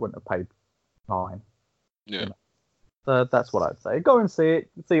 for that. Wouldn't have paid £9. Yeah. You know? So that's what I'd say. Go and see it.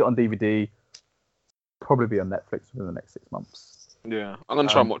 See it on DVD. Probably be on Netflix within the next 6 months. Yeah, I'm gonna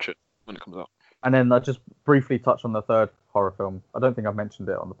try and watch it when it comes out. And then I just briefly touch on the third horror film. I don't think I've mentioned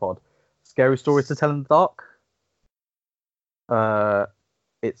it on the pod. Scary Stories to Tell in the Dark.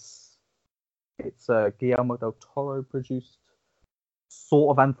 It's a Guillermo del Toro produced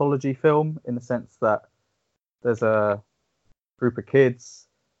sort of anthology film in the sense that there's a group of kids.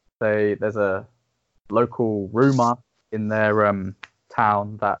 There's a local rumor in their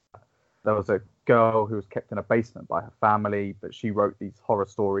town that there was a girl who was kept in a basement by her family, but she wrote these horror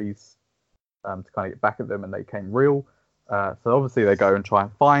stories to kind of get back at them, and they came real. So obviously they go and try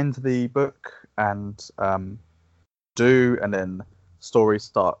and find the book and and then stories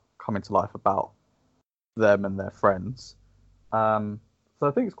start coming to life about them and their friends. So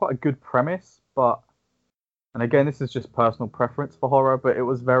I think it's quite a good premise, and again, this is just personal preference for horror, but it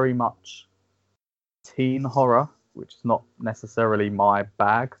was very much teen horror, which is not necessarily my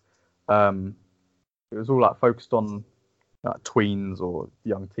bag. It was all like focused on tweens or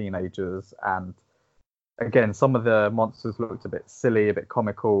young teenagers, and again, some of the monsters looked a bit silly, a bit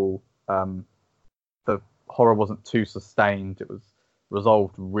comical. The horror wasn't too sustained. It was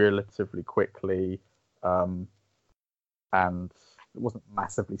resolved relatively quickly, and it wasn't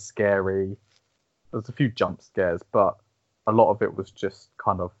massively scary. There was a few jump scares, but a lot of it was just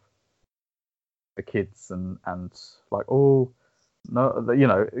kind of the kids and like, oh no, you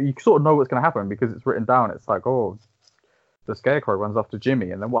know, you sort of know what's going to happen because it's written down. It's like, oh, the Scarecrow runs after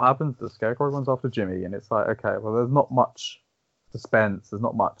Jimmy, and then what happens? The Scarecrow runs after Jimmy, and it's like, okay, well, there's not much suspense. There's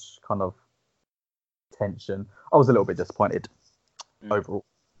not much kind of tension. I was a little bit disappointed overall.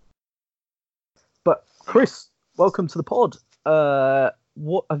 But Chris, welcome to the pod.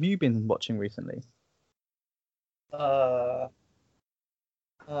 What have you been watching recently? That's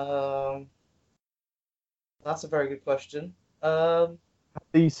a very good question. The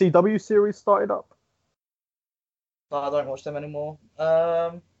CW series started up. But I don't watch them anymore.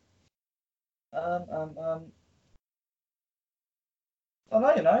 I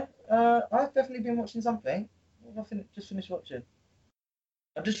know, you know. I've definitely been watching something. What have I just finished watching?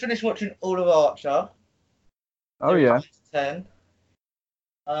 I've just finished watching all of Archer. Oh yeah. 10.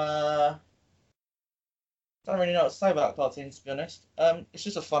 Don't really know what to say about cartoons, to be honest. It's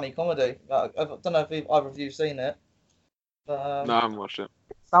just a funny comedy. Like, I don't know if either of you've seen it. But, No, I haven't watched it.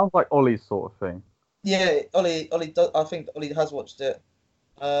 Sounds like Ollie's sort of thing. yeah, Ollie, I think Ollie has watched it.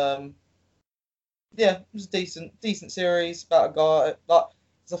 Yeah, it was a decent series about a guy. Like,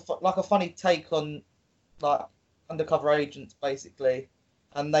 it's like a funny take on like undercover agents, basically,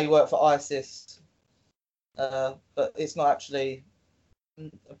 and they work for ISIS. But it's not actually,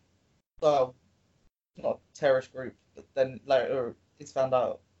 well, it's not a terrorist group. But then later it's found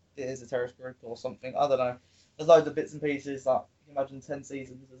out it is a terrorist group or something. I don't know. There's loads of bits and pieces. Like, you can imagine 10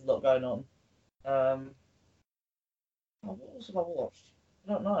 seasons. There's a lot going on. What else have I watched?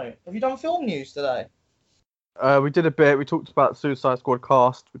 I don't know. Have you done film news today? We did a bit. We talked about Suicide Squad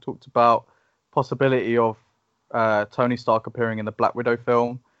cast. We talked about possibility of Tony Stark appearing in the Black Widow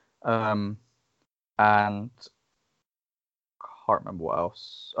film, and can't remember what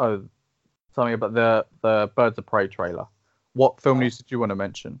else. Oh, something about the Birds of Prey trailer. What film news did you want to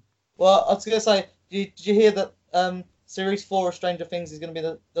mention? Well, I was going to say, did you hear that Series 4 of Stranger Things is going to be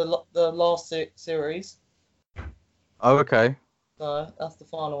the last series? Oh, okay. So that's the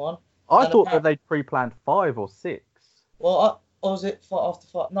final one. I thought that they'd pre-planned 5 or 6. Well, or was it after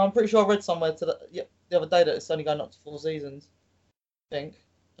 5? No, I'm pretty sure I read somewhere the other day that it's only going up to 4 seasons. I think.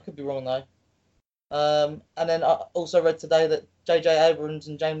 I could be wrong though. And then I also read today that J.J. Abrams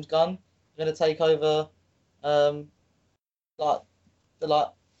and James Gunn are going to take over, like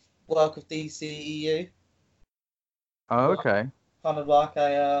the work of DCEU. Oh, okay. Kind of like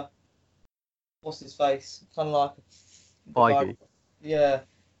a what's his face? Kind of like Feige. Yeah.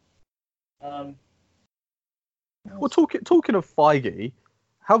 Well, talking of Feige,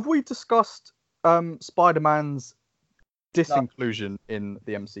 have we discussed Spider-Man's disinclusion in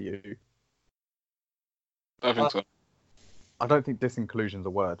the MCU? I think so. I don't think disinclusion's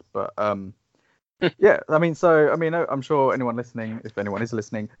a word, but yeah. I'm sure anyone listening, if anyone is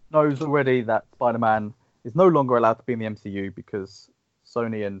listening, knows already that Spider-Man is no longer allowed to be in the MCU because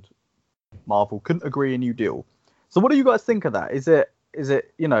Sony and Marvel couldn't agree a new deal. So what do you guys think of that? Is this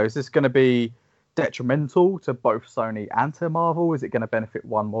going to be detrimental to both Sony and to Marvel? Is it going to benefit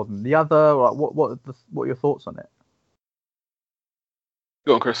one more than the other? Like, what are your thoughts on it?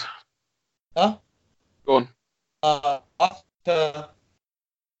 Go on, Chris. Huh? Go on. After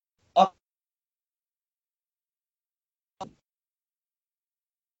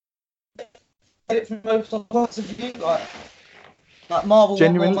it from both points of view, like Marvel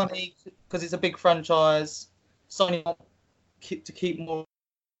want more money because it's a big franchise. Sony want to keep more.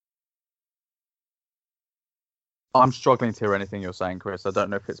 I'm struggling to hear anything you're saying, Chris. I don't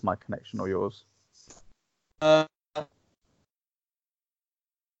know if it's my connection or yours.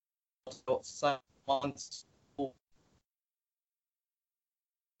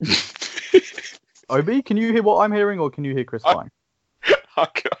 Obi, can you hear what I'm hearing, or can you hear Chris fine? I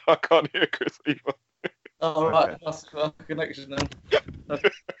can't hear Chris either. Oh, right. That's a connection then.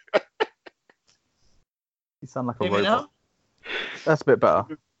 You sound like a Hear me robot. now? That's a bit better.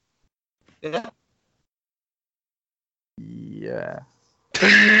 Yeah. Yeah.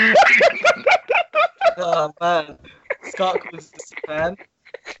 Oh man, Scott was this fan.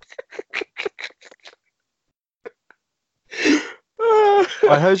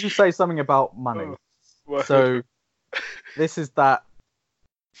 I heard you say something about money. So this is that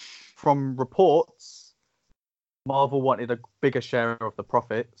from reports, Marvel wanted a bigger share of the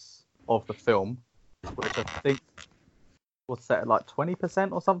profits of the film, which I think was set at like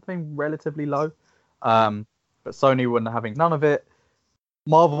 20% or something, relatively low. But Sony wouldn't having none of it.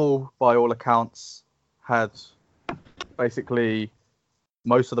 Marvel, by all accounts, had basically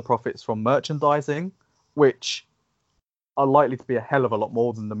most of the profits from merchandising, which are likely to be a hell of a lot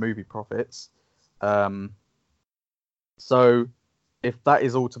more than the movie profits. So if that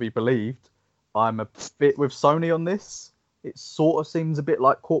is all to be believed, I'm a bit with Sony on this. It sort of seems a bit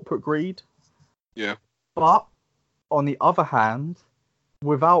like corporate greed. Yeah. But on the other hand,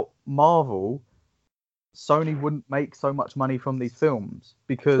 without Marvel, Sony wouldn't make so much money from these films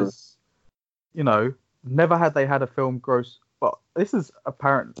because, you know, never had they had a film gross. But this is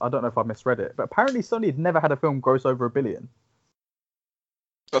apparent. I don't know if I misread it, but apparently Sony had never had a film gross over $1 billion.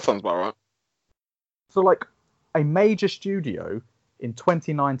 That sounds about right. So, like, a major studio in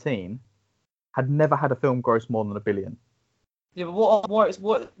 2019 had never had a film gross more than $1 billion. Yeah, but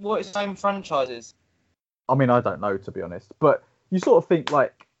what is same franchises? I mean, I don't know, to be honest, but you sort of think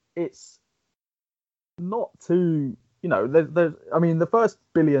like it's not too, you know, there's I mean, the first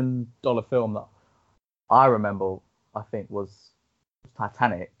 $1 billion film that I remember, I think, was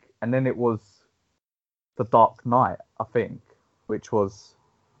Titanic, and then it was The Dark Knight, I think, which was,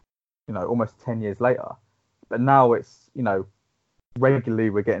 you know, almost 10 years later. But now it's, you know, regularly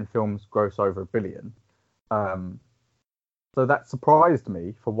we're getting films gross over $1 billion. So that surprised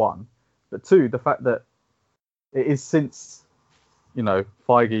me, for one. But two, the fact that it is since, you know,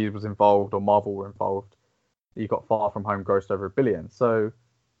 Feige was involved or Marvel were involved, you got Far From Home grossed over $1 billion. So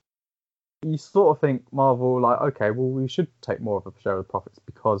you sort of think Marvel, like, okay, well, we should take more of a share of the profits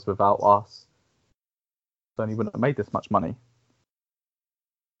because without us, Sony wouldn't have made this much money.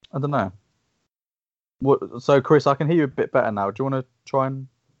 I don't know. So, Chris, I can hear you a bit better now. Do you want to try and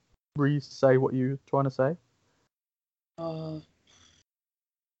re-say what you're trying to say? Do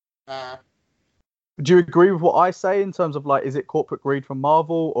you agree with what I say in terms of, like, is it corporate greed from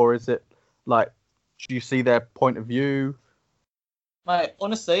Marvel, or is it, like, do you see their point of view? Mate,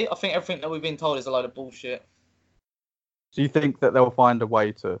 honestly, I think everything that we've been told is a load of bullshit. Do you think that they'll find a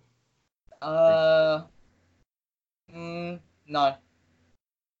way to? No.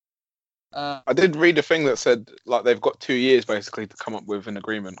 I did read a thing that said like they've got 2 years basically to come up with an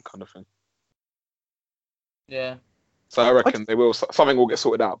agreement, kind of thing. Yeah. So I reckon they will. Something will get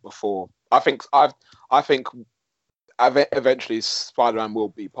sorted out before. I think eventually Spider-Man will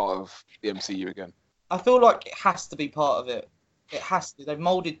be part of the MCU again. I feel like it has to be part of it. It has to. They've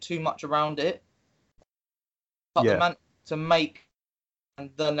molded too much around it. But Yeah. the man to make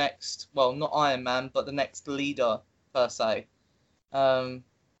the next, well, not Iron Man, but the next leader per se. And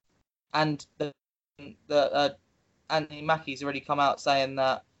Anthony Mackie's already come out saying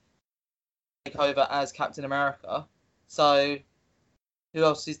that take over as Captain America. So who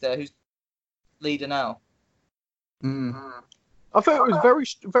else is there? Who's leader now? I think it was very,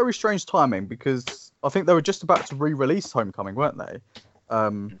 very strange timing because I think they were just about to re-release Homecoming, weren't they?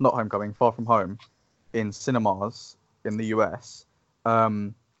 Not Homecoming, Far From Home, in cinemas in the US,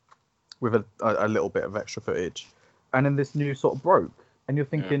 with a little bit of extra footage, and then this news sort of broke, and you're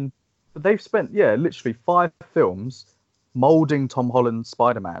thinking, but they've spent literally 5 films molding Tom Holland's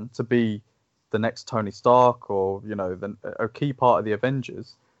Spider-Man to be the next Tony Stark, or, you know, a key part of the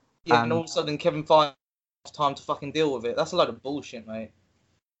Avengers. Yeah, and all of a sudden Kevin Feige has time to fucking deal with it. That's a load of bullshit, mate.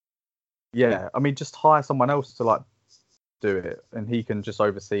 Yeah, I mean, just hire someone else to like do it, and he can just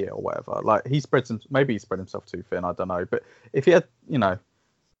oversee it or whatever. Like maybe he spread himself too thin. I don't know, but if he had,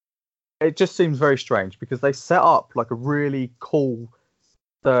 it just seems very strange because they set up like a really cool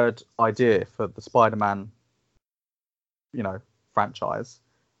third idea for the Spider-Man, franchise,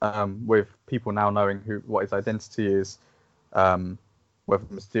 with people now knowing what his identity is, whether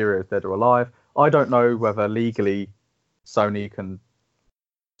Mysterio is dead or alive. I don't know whether legally Sony can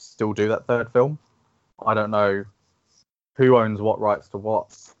still do that third film. I don't know who owns what rights to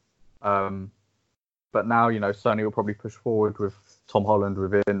what. But now, Sony will probably push forward with Tom Holland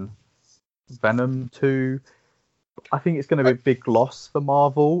within Venom 2. I think it's going to be a big loss for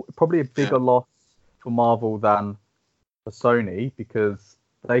Marvel. Probably a bigger loss for Marvel than for Sony, because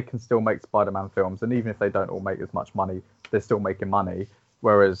they can still make Spider-Man films, and even if they don't all make as much money, they're still making money.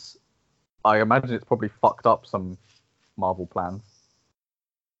 Whereas I imagine it's probably fucked up some Marvel plans.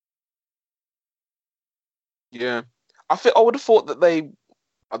 Yeah, I would have thought that they,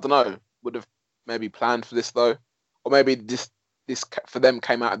 I don't know, would have maybe planned for this though, or maybe this for them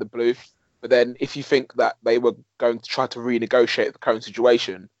came out of the blue. But then, if you think that they were going to try to renegotiate the current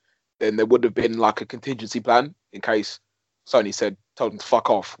situation, then there would have been like a contingency plan in case Sony told them to fuck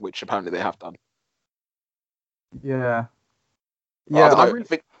off, which apparently they have done. Yeah. I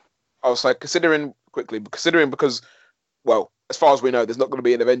don't know. I was like considering because, well, as far as we know, there's not going to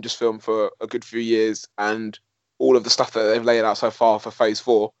be an Avengers film for a good few years, and all of the stuff that they've laid out so far for Phase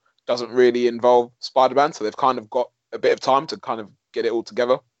 4 doesn't really involve Spider-Man, so they've kind of got a bit of time to kind of get it all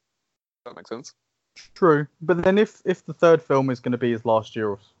together. Does that make sense? True, but then if the third film is going to be his last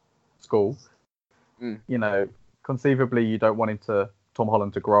year of school, conceivably you don't want Tom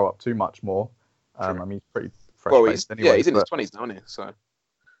Holland to grow up too much more. I mean, he's pretty fresh-faced anyway. Yeah, he's in his 20s now, isn't he? So.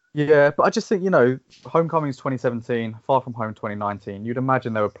 Yeah, but I just think, Homecoming's 2017, Far From Home 2019. You'd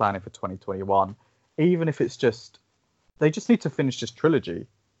imagine they were planning for 2021. Even if it's they just need to finish this trilogy.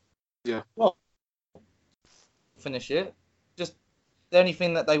 Yeah. Well, finish it. Just the only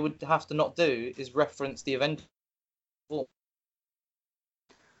thing that they would have to not do is reference the Avengers.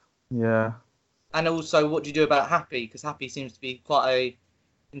 Yeah. And also, what do you do about Happy? Because Happy seems to be quite a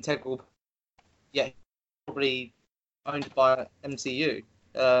integral, probably owned by MCU.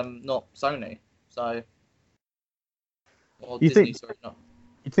 Not Sony, or Disney. Sorry, not.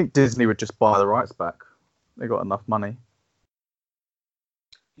 You think Disney would just buy the rights back? They got enough money.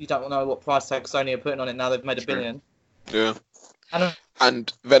 You don't know what price tag Sony are putting on it now. They've made $1 billion. Yeah.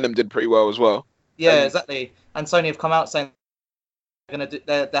 And Venom did pretty well as well. Yeah, exactly. And Sony have come out saying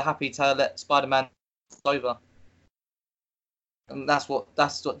they're happy to let Spider-Man over. And that's what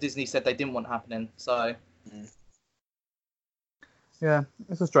Disney said they didn't want happening. So. Yeah,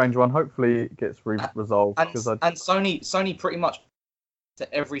 it's a strange one. Hopefully it gets resolved. And Sony pretty much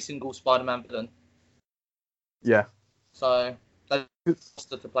to every single Spider-Man villain. Yeah. So they've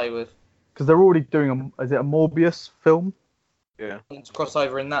to play with. Because they're already doing is it a Morbius film? Yeah. It's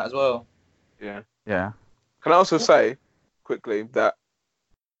crossover in that as well. Yeah. Yeah. Can I also say quickly that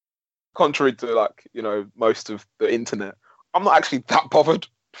contrary to most of the internet, I'm not actually that bothered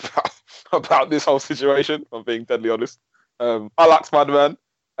about this whole situation, if I'm being deadly honest. I like Spider-Man.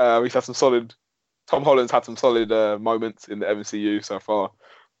 He's had some solid. Tom Holland's had some solid moments in the MCU so far,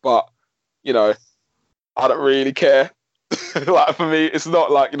 but I don't really care. For me, it's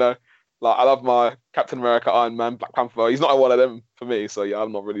not I love my Captain America, Iron Man, Black Panther. He's not one of them for me, so yeah,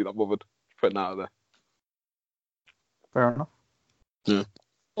 I'm not really that bothered putting that out there. Fair enough. Yeah.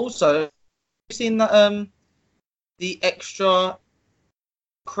 Also, have you seen that the extra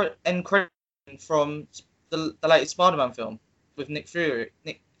end credit from the latest Spider-Man film with Nick Fury,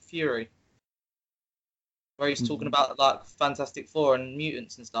 where he's talking about like Fantastic Four and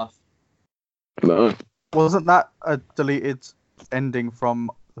mutants and stuff. No. Wasn't that a deleted ending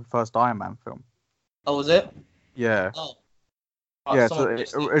from the first Iron Man film? Oh, was it? Yeah. Oh. Yeah. So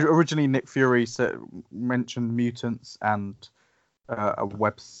originally Nick Fury mentioned mutants and a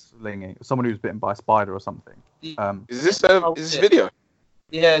web slinging, someone who was bitten by a spider or something. Is this video?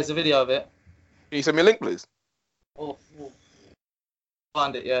 Yeah, there's a video of it. Can you send me a link, please? Oh,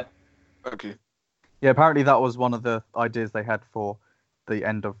 find it, yeah. Okay. Yeah, apparently that was one of the ideas they had for the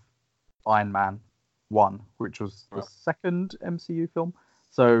end of Iron Man 1, which was the second MCU film.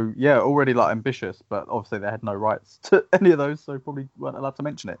 So, yeah, already ambitious, but obviously they had no rights to any of those, so probably weren't allowed to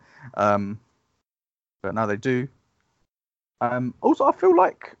mention it. But now they do. Also, I feel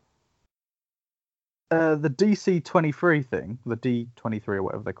like the DC 23 thing, the D23 or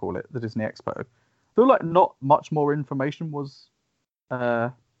whatever they call it, the Disney Expo, I feel like not much more information was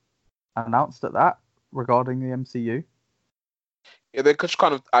announced at that regarding the MCU. Yeah, they just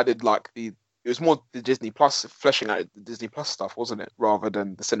kind of added like it was more the Disney Plus, fleshing out the Disney Plus stuff, wasn't it, rather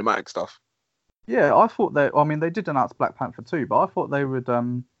than the cinematic stuff. Yeah, I thought they did announce Black Panther 2, but I thought they would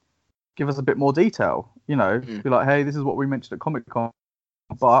give us a bit more detail. Be like, hey, this is what we mentioned at Comic Con,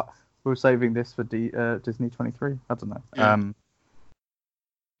 but we're saving this for Disney 23. I don't know.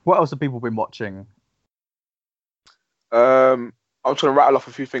 What else have people been watching? I'm just gonna rattle off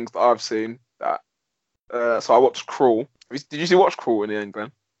a few things that I've seen. So I watched Crawl. Did you watch Crawl in the end,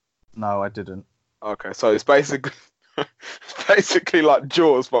 Glenn? No, I didn't. Okay, so it's basically like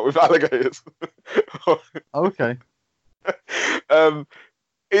Jaws, but with alligators. Okay.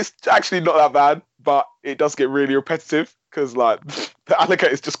 It's actually not that bad, but it does get really repetitive because like the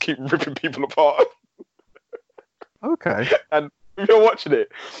alligators just keep ripping people apart. Okay. And if you're watching it,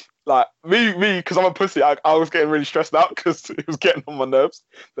 like me, because I'm a pussy, I was getting really stressed out because it was getting on my nerves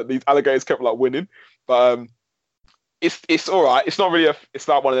that these alligators kept like winning. But it's all right. It's not really it's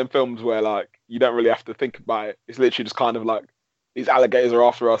like one of them films where like you don't really have to think about it. It's literally just kind of like these alligators are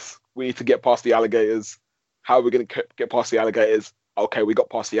after us. We need to get past the alligators. How are we going to get past the alligators? Okay, we got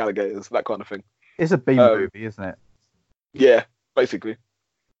past the alligators. That kind of thing. It's a B movie, isn't it? Yeah, basically.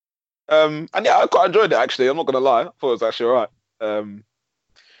 And yeah, I quite enjoyed it actually. I'm not gonna lie. I thought it was actually alright.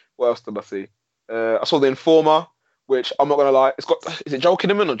 What else did I see? I saw The Informer, which I'm not gonna lie. Is it Joel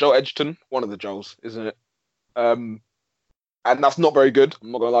Kinnaman or Joel Edgerton? One of the Joels, isn't it? And that's not very good.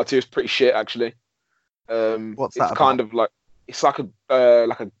 I'm not gonna lie to you. It's pretty shit actually. What's that It's kind of like it's like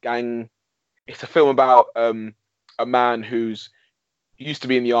a gang. It's a film about a man who's used to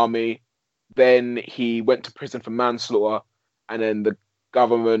be in the army. Then he went to prison for manslaughter, and then the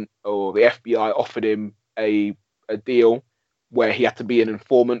government or the FBI offered him a deal where he had to be an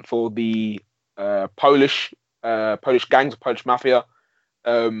informant for the Polish gangs, Polish mafia,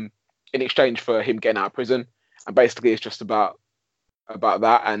 in exchange for him getting out of prison. And basically, it's just about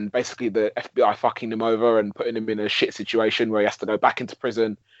that, and basically the FBI fucking him over and putting him in a shit situation where he has to go back into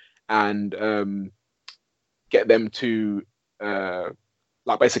prison and get them to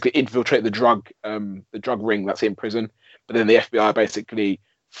like basically infiltrate the drug ring that's in prison. But then the FBI basically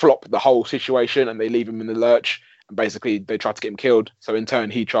flop the whole situation and they leave him in the lurch, and basically they try to get him killed. So in turn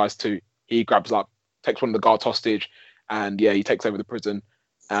he takes one of the guards hostage, and yeah, he takes over the prison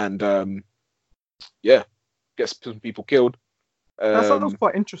and gets some people killed. That sounds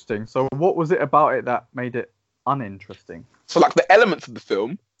quite interesting. So what was it about it that made it uninteresting? So like the elements of the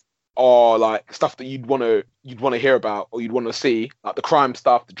film are like stuff that you'd want to hear about or you'd want to see, like the crime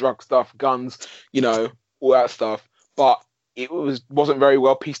stuff, the drug stuff, guns, all that stuff. But it wasn't very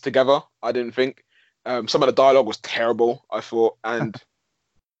well pieced together, I didn't think. Some of the dialogue was terrible, I thought, and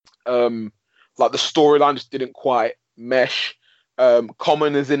like the storyline just didn't quite mesh.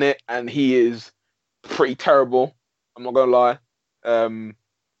 Common is in it, and he is pretty terrible. I'm not gonna lie. And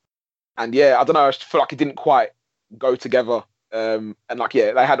yeah, I don't know. I just feel like it didn't quite go together. And like,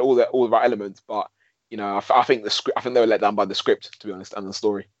 yeah, they had all the right elements, but I think they were let down by the script, to be honest, and the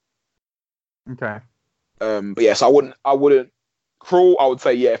story. Okay. But yeah, so I wouldn't. Crawl, I would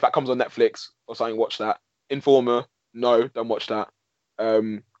say, yeah, if that comes on Netflix or something, watch that. Informer, no, don't watch that.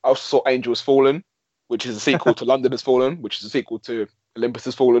 I also saw Angel Has Fallen, which is a sequel to London Has Fallen, which is a sequel to Olympus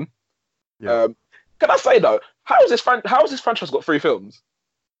Has Fallen. Yeah. Can I say though, how has this franchise got 3 films?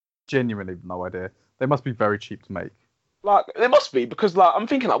 Genuinely no idea. They must be very cheap to make. Like, they must be, because like I'm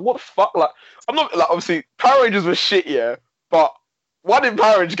thinking like, what the fuck? Like, I'm not like, obviously Power Rangers was shit, yeah, but why didn't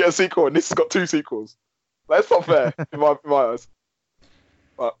Power Rangers get a sequel and this has got 2 sequels? Like, it's not fair in my eyes.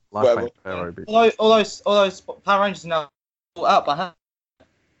 But whatever. All those Power Rangers are now bought out by Hasbro.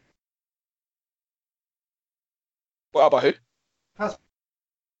 What about who? Hasbro.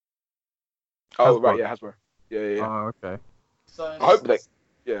 Oh Hasbro. right, yeah, Hasbro. Yeah. Oh, okay. So I hope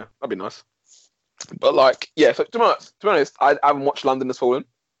yeah, that'd be nice. But like, yeah, so to be honest, I haven't watched London Has Fallen.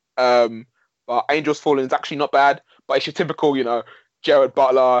 But Angel Has Fallen is actually not bad. But it's your typical, Jared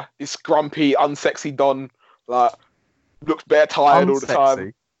Butler, this grumpy, unsexy Don, like looks bare tired all the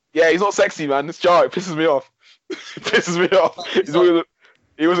time. Yeah, he's not sexy, man. This Joe, it pisses me off.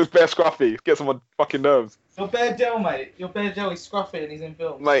 He was bare scruffy. Gets on my fucking nerves. You're bare gel, mate. You're bare gel. He's scruffy and he's in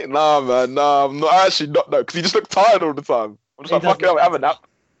films. Mate, nah, man. Nah, I'm not actually not, no, because he just looks tired all the time. I'm just like, fuck it up, have a nap.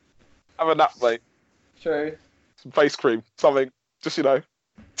 Have a nap, mate. True. Some face cream, something. Just,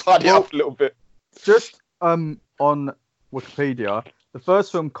 tidy up a little bit. Just on Wikipedia, the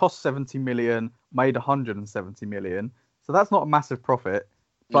first film cost 70 million, made 170 million. So that's not a massive profit.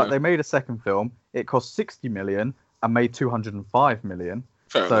 But they made a second film. It cost 60 million and made 205 million.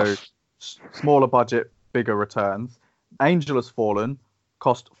 Fair enough. Smaller budget, bigger returns. Angel Has Fallen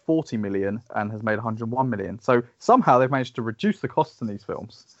cost 40 million and has made 101 million. So somehow they've managed to reduce the costs in these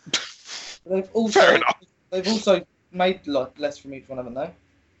films. They've Fair enough. made less from each one, haven't they?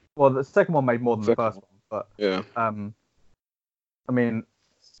 Well, the second one made more than the first one, but Yeah. I mean,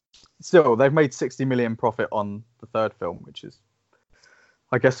 still they've made 60 million profit on the third film, which is,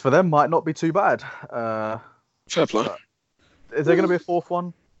 I guess, for them might not be too bad. Fair play. Is there going to be a fourth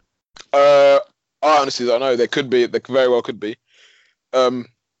one? I honestly don't know. There could be. There very well could be.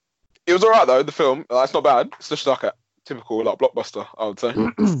 It was alright though. The film, it's not bad. It's just like a typical like blockbuster, I would say.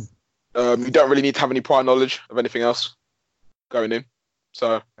 You don't really need to have any prior knowledge of anything else going in,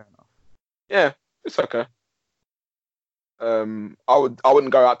 so Fair enough. yeah, it's okay. I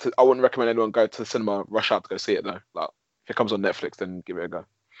wouldn't go out to. I wouldn't recommend anyone go to the cinema, rush out to go see it though. Like if it comes on Netflix, then give it a go.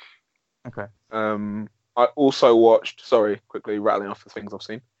 Okay. I also watched. Sorry, quickly rattling off the things I've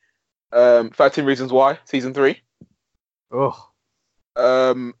seen. 13 Reasons Why, season 3. Oh,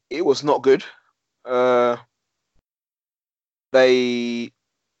 It was not good. They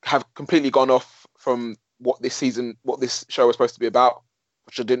have completely gone off from what this show was supposed to be about,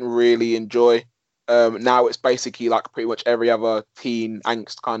 which I didn't really enjoy. Now it's basically like pretty much every other teen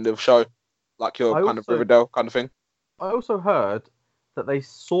angst kind of show, like your kind of Riverdale kind of thing. I also heard that they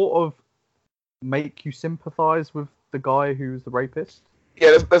sort of make you sympathise with the guy who's the rapist.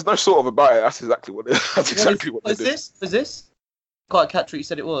 Yeah, there's no sort of about it. That's exactly what it is. That's exactly what they do. Is this? Quite catchy. You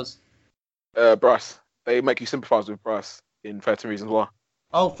said it was. Bryce. They make you sympathise with Bryce in 13 Reasons Why.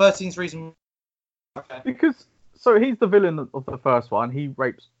 Oh, 13's reason. Okay. Because he's the villain of the first one. He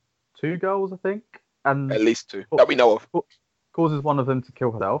rapes 2 girls, I think, and At least 2 that we know of. causes one of them to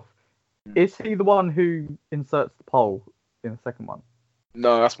kill herself. Is he the one who inserts the pole in the second one?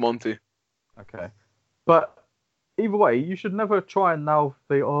 No, that's Monty. Okay, but either way, you should never try and now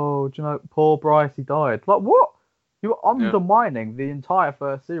think, oh, do you know, poor Bryce, he died. Like, what? You're undermining the entire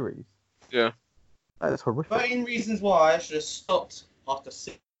first series. Yeah. That is horrific. 13 Reasons Why I should have stopped after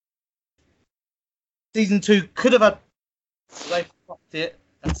 6. Season 2 could have had. They fucked it,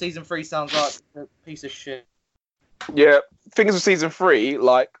 and season 3 sounds like a piece of shit. Yeah, things with season 3,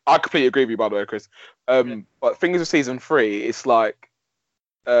 like I completely agree with you by the way, Chris. But things with season 3, it's like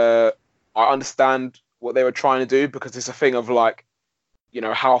I understand what they were trying to do because it's a thing of like, you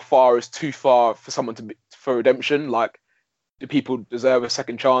know, how far is too far for someone for redemption? Like, do people deserve a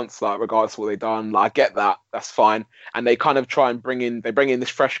second chance? Like, regardless of what they've done, like I get that, that's fine. And they kind of try and bring in this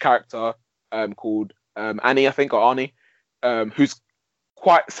fresh character called Annie, I think, or Arnie, who's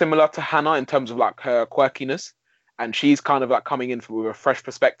quite similar to Hannah in terms of like her quirkiness. And she's kind of like coming in with a fresh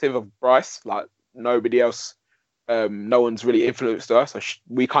perspective of Bryce. Like nobody else, no one's really influenced her. So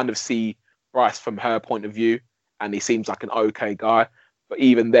we kind of see Bryce from her point of view, and he seems like an okay guy. But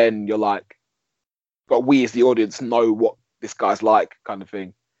even then, you're like, but we as the audience know what this guy's like, kind of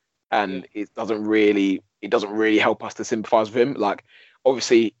thing. And it doesn't really help us to sympathise with him. Like,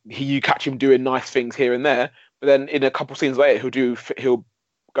 obviously, you catch him doing nice things here and there, but then in a couple scenes later, he'll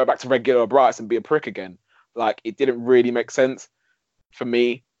go back to regular Bryce and be a prick again. Like, it didn't really make sense for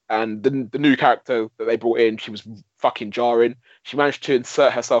me. And the new character that they brought in, she was fucking jarring. She managed to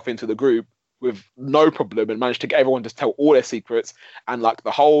insert herself into the group with no problem and managed to get everyone to tell all their secrets. And like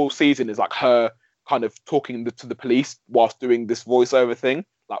the whole season is like her kind of talking to the police whilst doing this voiceover thing,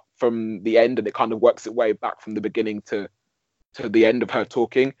 like from the end, and it kind of works its way back from the beginning to the end of her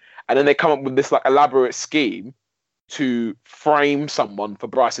talking. And then they come up with this like elaborate scheme to frame someone for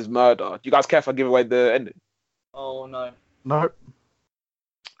Bryce's murder. Do you guys care if I give away the ending? Oh no. No.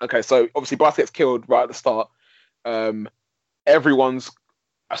 Okay, so obviously Bryce gets killed right at the start. Everyone's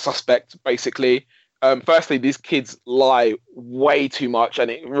a suspect, basically. Firstly, these kids lie way too much,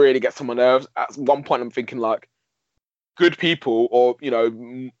 and it really gets on my nerves. At one point, I'm thinking like, good people or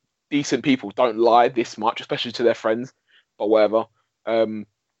decent people don't lie this much, especially to their friends. But whatever.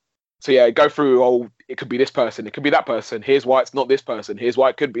 So yeah, go through. Oh, it could be this person, it could be that person. Here's why it's not this person. Here's why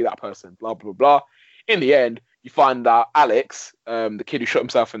it could be that person. Blah blah blah. In the end, you find that Alex, the kid who shot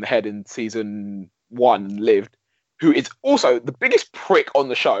himself in the head in season 1, lived, who is also the biggest prick on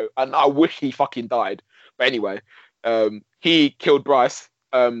the show, and I wish he fucking died. But anyway, he killed Bryce.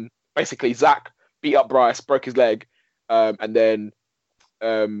 Basically, Zach beat up Bryce, broke his leg, and then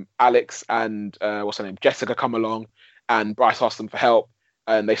Alex and what's her name, Jessica, come along, and Bryce asks them for help,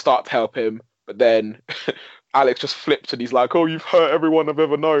 and they start to help him, but then Alex just flips and he's like, "Oh, you've hurt everyone I've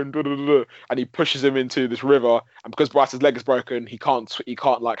ever known," and he pushes him into this river, and because Bryce's leg is broken, he can't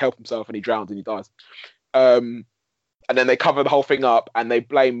like help himself, and he drowns and he dies. And then they cover the whole thing up and they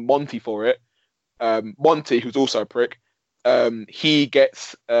blame Monty for it. Monty, who's also a prick, he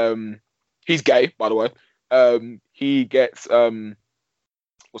gets he's gay, by the way. He gets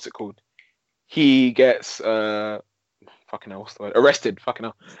what's it called? He gets fucking hell, what's the word? Arrested. Fucking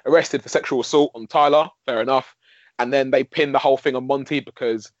hell, arrested for sexual assault on Tyler. Fair enough. And then they pin the whole thing on Monty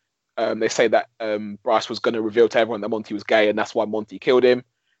because they say that Bryce was going to reveal to everyone that Monty was gay, and that's why Monty killed him.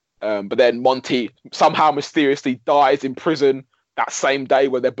 But then Monty somehow mysteriously dies in prison that same day,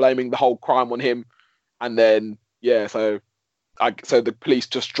 where they're blaming the whole crime on him. And then so the police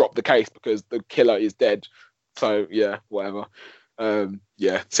just drop the case because the killer is dead. So yeah, whatever.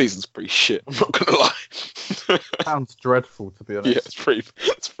 Season's pretty shit. I'm not gonna lie. Sounds dreadful, to be honest. Yeah,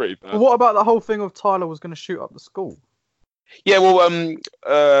 it's pretty bad. But what about the whole thing of Tyler was going to shoot up the school? Yeah, well,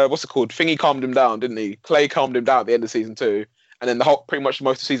 what's it called? Thingy calmed him down, didn't he? Clay calmed him down at the end of season 2, and then pretty much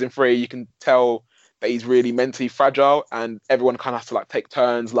most of season 3, you can tell that he's really mentally fragile, and everyone kind of has to like take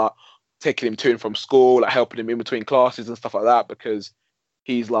turns, like taking him to and from school, like helping him in between classes and stuff like that, because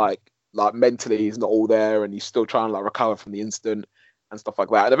he's like mentally he's not all there, and he's still trying to like recover from the incident and stuff like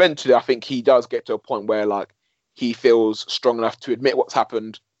that. And eventually, I think he does get to a point where like he feels strong enough to admit what's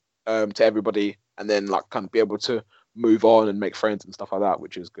happened to everybody, and then like kind of be able to move on and make friends and stuff like that,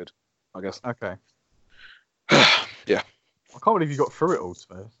 which is good, I guess. Okay. Yeah. I can't believe you got through it all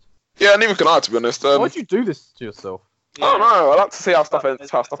first. Yeah, neither can I, to be honest. Why'd you do this to yourself? I don't know. I like to see how stuff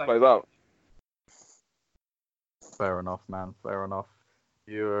plays out. Fair enough, man. Fair enough.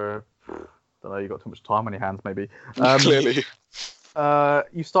 Don't know. You got too much time on your hands, maybe. Clearly.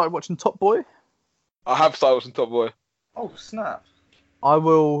 You started watching Top Boy? I have started watching Top Boy. Oh snap! I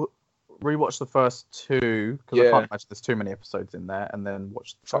will rewatch the first 2 because I Yeah. can't imagine there's too many episodes in there, and then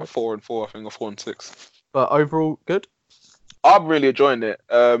watch the It's like third. 4 and 4, I think, or 4 and 6. But overall, good. I'm really enjoying it.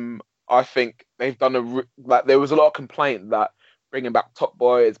 I think they've done there was a lot of complaint that bringing back Top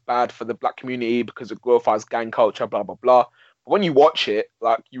Boy is bad for the black community because it glorifies gang culture, blah blah blah. But when you watch it,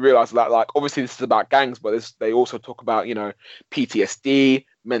 like you realize that like obviously this is about gangs, but they also talk about PTSD,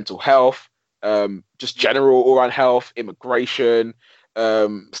 mental health, just general all around health, immigration,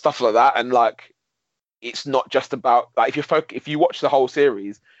 stuff like that, and like it's not just about like if you watch the whole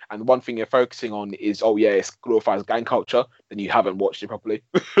series and the one thing you're focusing on is it glorifies gang culture, then you haven't watched it properly.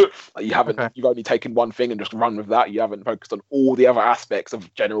 Like you haven't. Okay. You've only taken one thing and just run with that. You haven't focused on all the other aspects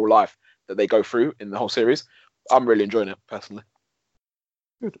of general life that they go through in the whole series. I'm really enjoying it personally.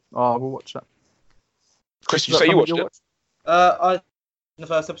 Good. Oh, we'll watch that. Chris, you Is that say you something watched you'll it? I in the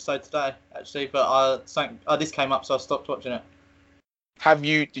first episode today actually, but this came up, so I stopped watching it.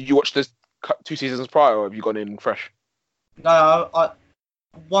 Did you watch this 2 seasons prior, or have you gone in fresh? No, I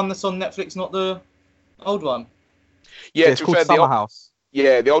one that's on Netflix, not the old one. Yeah, it's to be called fair, Summer House.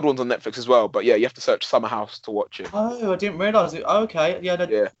 the old one's on Netflix as well. But yeah, you have to search Summer House to watch it. Oh, I didn't realise it. Oh, okay, yeah, no,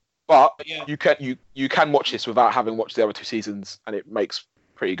 Yeah. But yeah. you can watch this without having watched the other 2 seasons, and it makes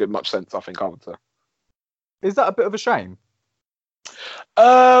pretty much sense, I think. I would say. Is that a bit of a shame?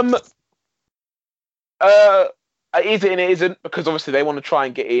 It is and it isn't, because obviously they want to try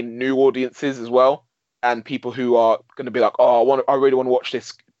and get in new audiences as well, and people who are going to be like, oh, I really want to watch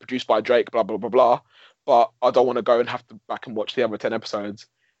this produced by Drake, blah blah blah blah, but I don't want to go and have to back and watch the other 10 episodes.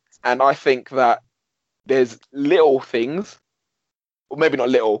 And I think that there's little things, or maybe not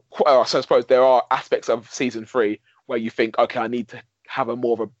little. I suppose there are aspects of season 3 where you think, okay, I need to have a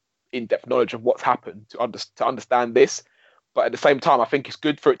more of a in-depth knowledge of what's happened to understand this. But at the same time, I think it's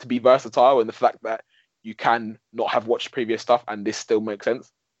good for it to be versatile, and the fact that you can not have watched previous stuff and this still makes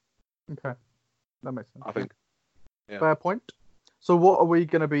sense. Okay, that makes sense. I think. Yeah. Fair point. So, what are we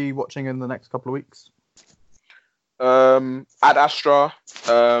going to be watching in the next couple of weeks? Ad Astra.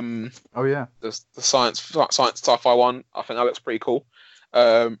 Oh yeah, The science sci-fi one. I think that looks pretty cool.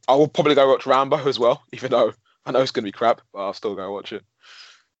 I will probably go watch Rambo as well, even though I know it's going to be crap, but I'll still go watch it.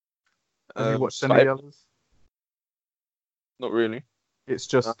 have you watched but any others? Not really. It's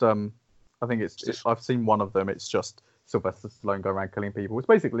just I think it's I've seen one of them. It's just Sylvester Stallone go around killing people. It's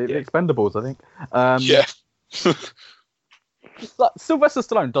basically the Expendables, I think. Yeah. It's like, Sylvester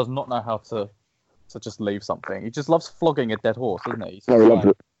Stallone does not know how to just leave something. He just loves flogging a dead horse, doesn't he? I love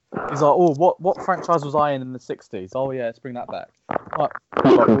it. He's like, oh, what franchise was I in the 60s? Oh yeah, let's bring that back. Like,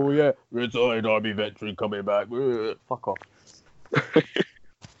 oh yeah, retired army veteran coming back. Fuck off.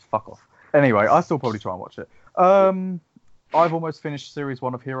 Fuck off. Anyway, I still probably try and watch it. I've almost finished series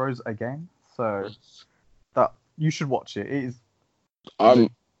 1 of Heroes again, so that you should watch it. It is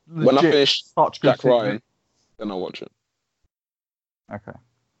when I finish such good Jack Ryan, then I'll watch it. Okay.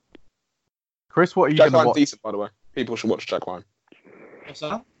 Chris, what are you Jack going to Ryan's watch? decent, by the way. People should watch Jack Ryan. What's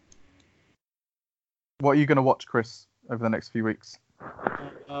that? What are you going to watch, Chris, over the next few weeks?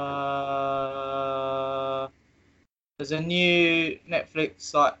 There's a new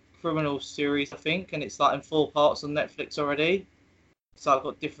Netflix criminal series, I think, and it's in 4 parts on Netflix already. So I've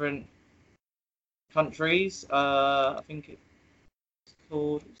got different countries. I think it's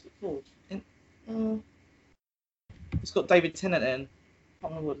called. What's it called? It's got David Tennant in. I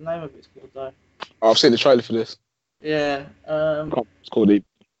can't remember what the name of it's called though. I've seen the trailer for this. Yeah. It's called Deep.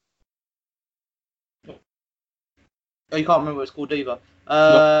 Oh, you can't remember what it's called either.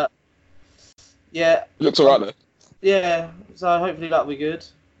 No. Yeah. It looks alright though. Yeah. So hopefully that'll be good.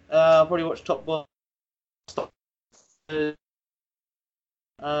 I'll probably watch Top Boy.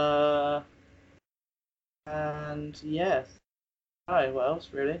 And yeah. Oh, what else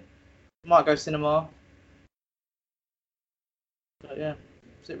really? Might go cinema. But yeah,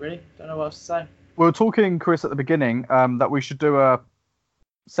 that's it really. Don't know what else to say. We were talking, Chris, at the beginning that we should do a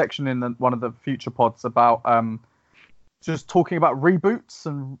section in one of the future pods about just talking about reboots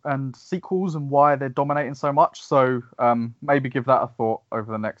and sequels and why they're dominating so much. So maybe give that a thought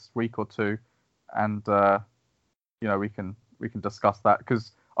over the next week or two, and we can discuss that,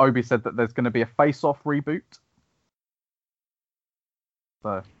 because Obi said that there's going to be a Face Off reboot.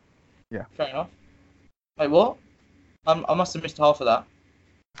 So yeah. Fair enough. Wait, what? I must have missed half of that.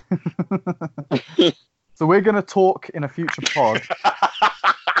 So we're going to talk in a future pod.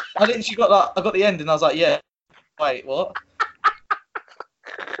 I literally got that. I got the end and I was like, yeah. Wait, what?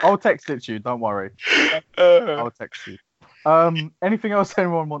 I'll text it to you. Don't worry. I'll text you. Anything else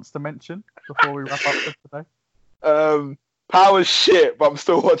anyone wants to mention before we wrap up for today? Power's shit, but I'm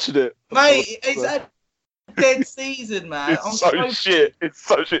still watching it. Mate, it's a dead season, man. It's so shit. It's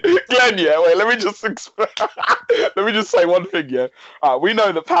so shit. Glenn, yeah. Wait, let me just say one thing, yeah. We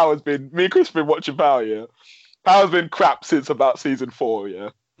know that Power's been. Me and Chris have been watching Power, yeah. Power's been crap since about season 4,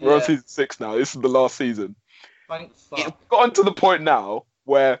 yeah. We're on season 6 now. This is the last season. Thank fuck. It's gotten to the point now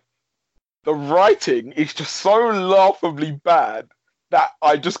where the writing is just so laughably bad that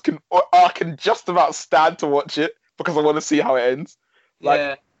I can just about stand to watch it because I want to see how it ends.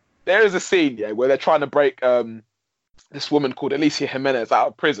 Like, there is a scene, yeah, where they're trying to break this woman called Alicia Jimenez out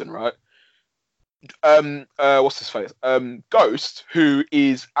of prison, right? What's his face? Ghost, who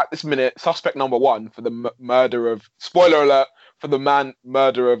is at this minute suspect number 1 for the murder of, spoiler alert, for the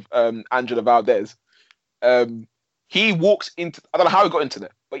murder of Angela Valdez. He walks into, I don't know how he got into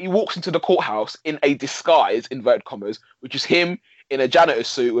there, but he walks into the courthouse in a disguise, inverted commas, which is him in a janitor's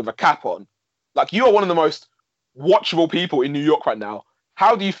suit with a cap on. Like, you are one of the most watchable people in New York right now.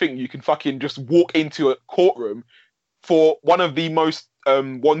 How do you think you can fucking just walk into a courtroom for one of the most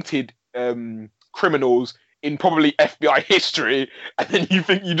wanted criminals in probably FBI history, and then you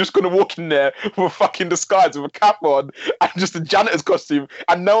think you're just going to walk in there with a fucking disguise with a cap on and just a janitor's costume,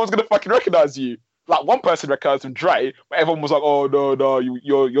 and no one's going to fucking recognize you? Like, one person recognized him, Dre, but everyone was like, oh, no,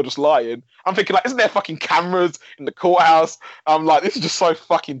 you're just lying. I'm thinking, like, isn't there fucking cameras in the courthouse? I'm like, this is just so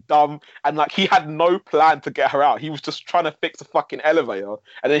fucking dumb. And, like, he had no plan to get her out. He was just trying to fix a fucking elevator,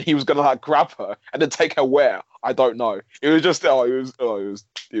 and then he was going to, like, grab her and then take her where? I don't know. It was just, it was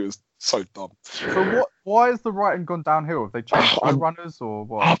so dumb. So why has the writing gone downhill? Have they changed runners or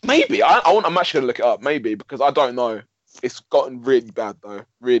what? Maybe. I'm actually going to look it up, maybe, because I don't know. It's gotten really bad, though.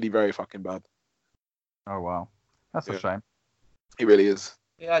 Really, very fucking bad. Oh, wow. That's a shame. It really is.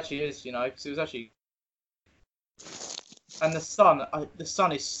 It actually is, because it was actually... And the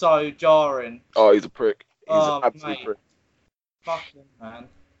sun is so jarring. Oh, he's a prick. He's an absolute prick. Fuck him, man.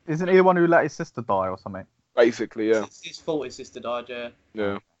 Isn't he the one who let his sister die or something? Basically, yeah. It's his fault his sister died, yeah.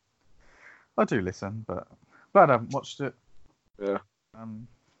 Yeah. I do listen, but glad I haven't watched it. Yeah.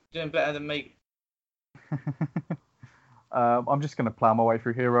 Doing better than me. I'm just going to plow my way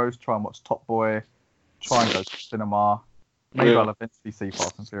through Heroes, try and watch Top Boy, try and go to cinema. Maybe I'll eventually see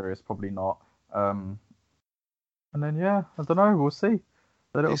Fast and Furious, probably not. And then, I don't know, we'll see.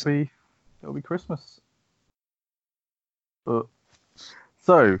 But it'll be Christmas. But,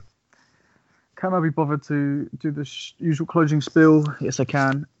 so, can I be bothered to do the usual closing spiel? Yes, I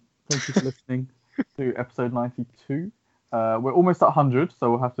can. Thank you for listening to episode 92. We're almost at 100, so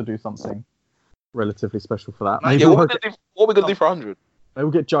we'll have to do something relatively special for that. Maybe what are we going to do for 100? Maybe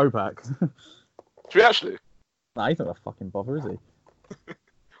we'll get Joe back. Should we actually? Nah, he's not a fucking bother, is he?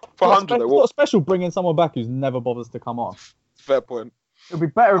 For 100, it's not special bringing someone back who's never bothers to come on. Fair point. It'll be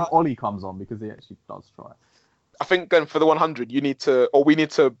better if Ollie comes on, because he actually does try. I think then for the 100, we need to all be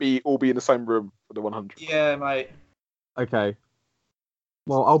in the same room for the 100. Yeah, mate. Okay.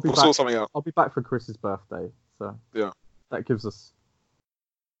 Well, I'll be back. Sort something out. I'll be back for Chris's birthday, so yeah, that gives us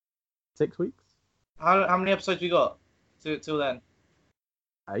 6 weeks. How many episodes we got till then?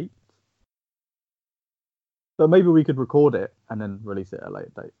 8. So maybe we could record it and then release it at a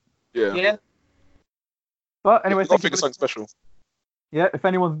later date. Yeah. But anyway, I think it's something special. Yeah, if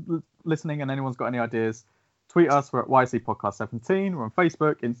anyone's listening and anyone's got any ideas, tweet us. We're at YC Podcast 17. We're on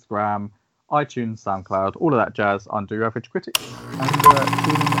Facebook, Instagram, iTunes, SoundCloud, all of that jazz under Your Average Critic. And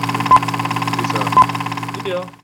tune in next week. Peace out. Video.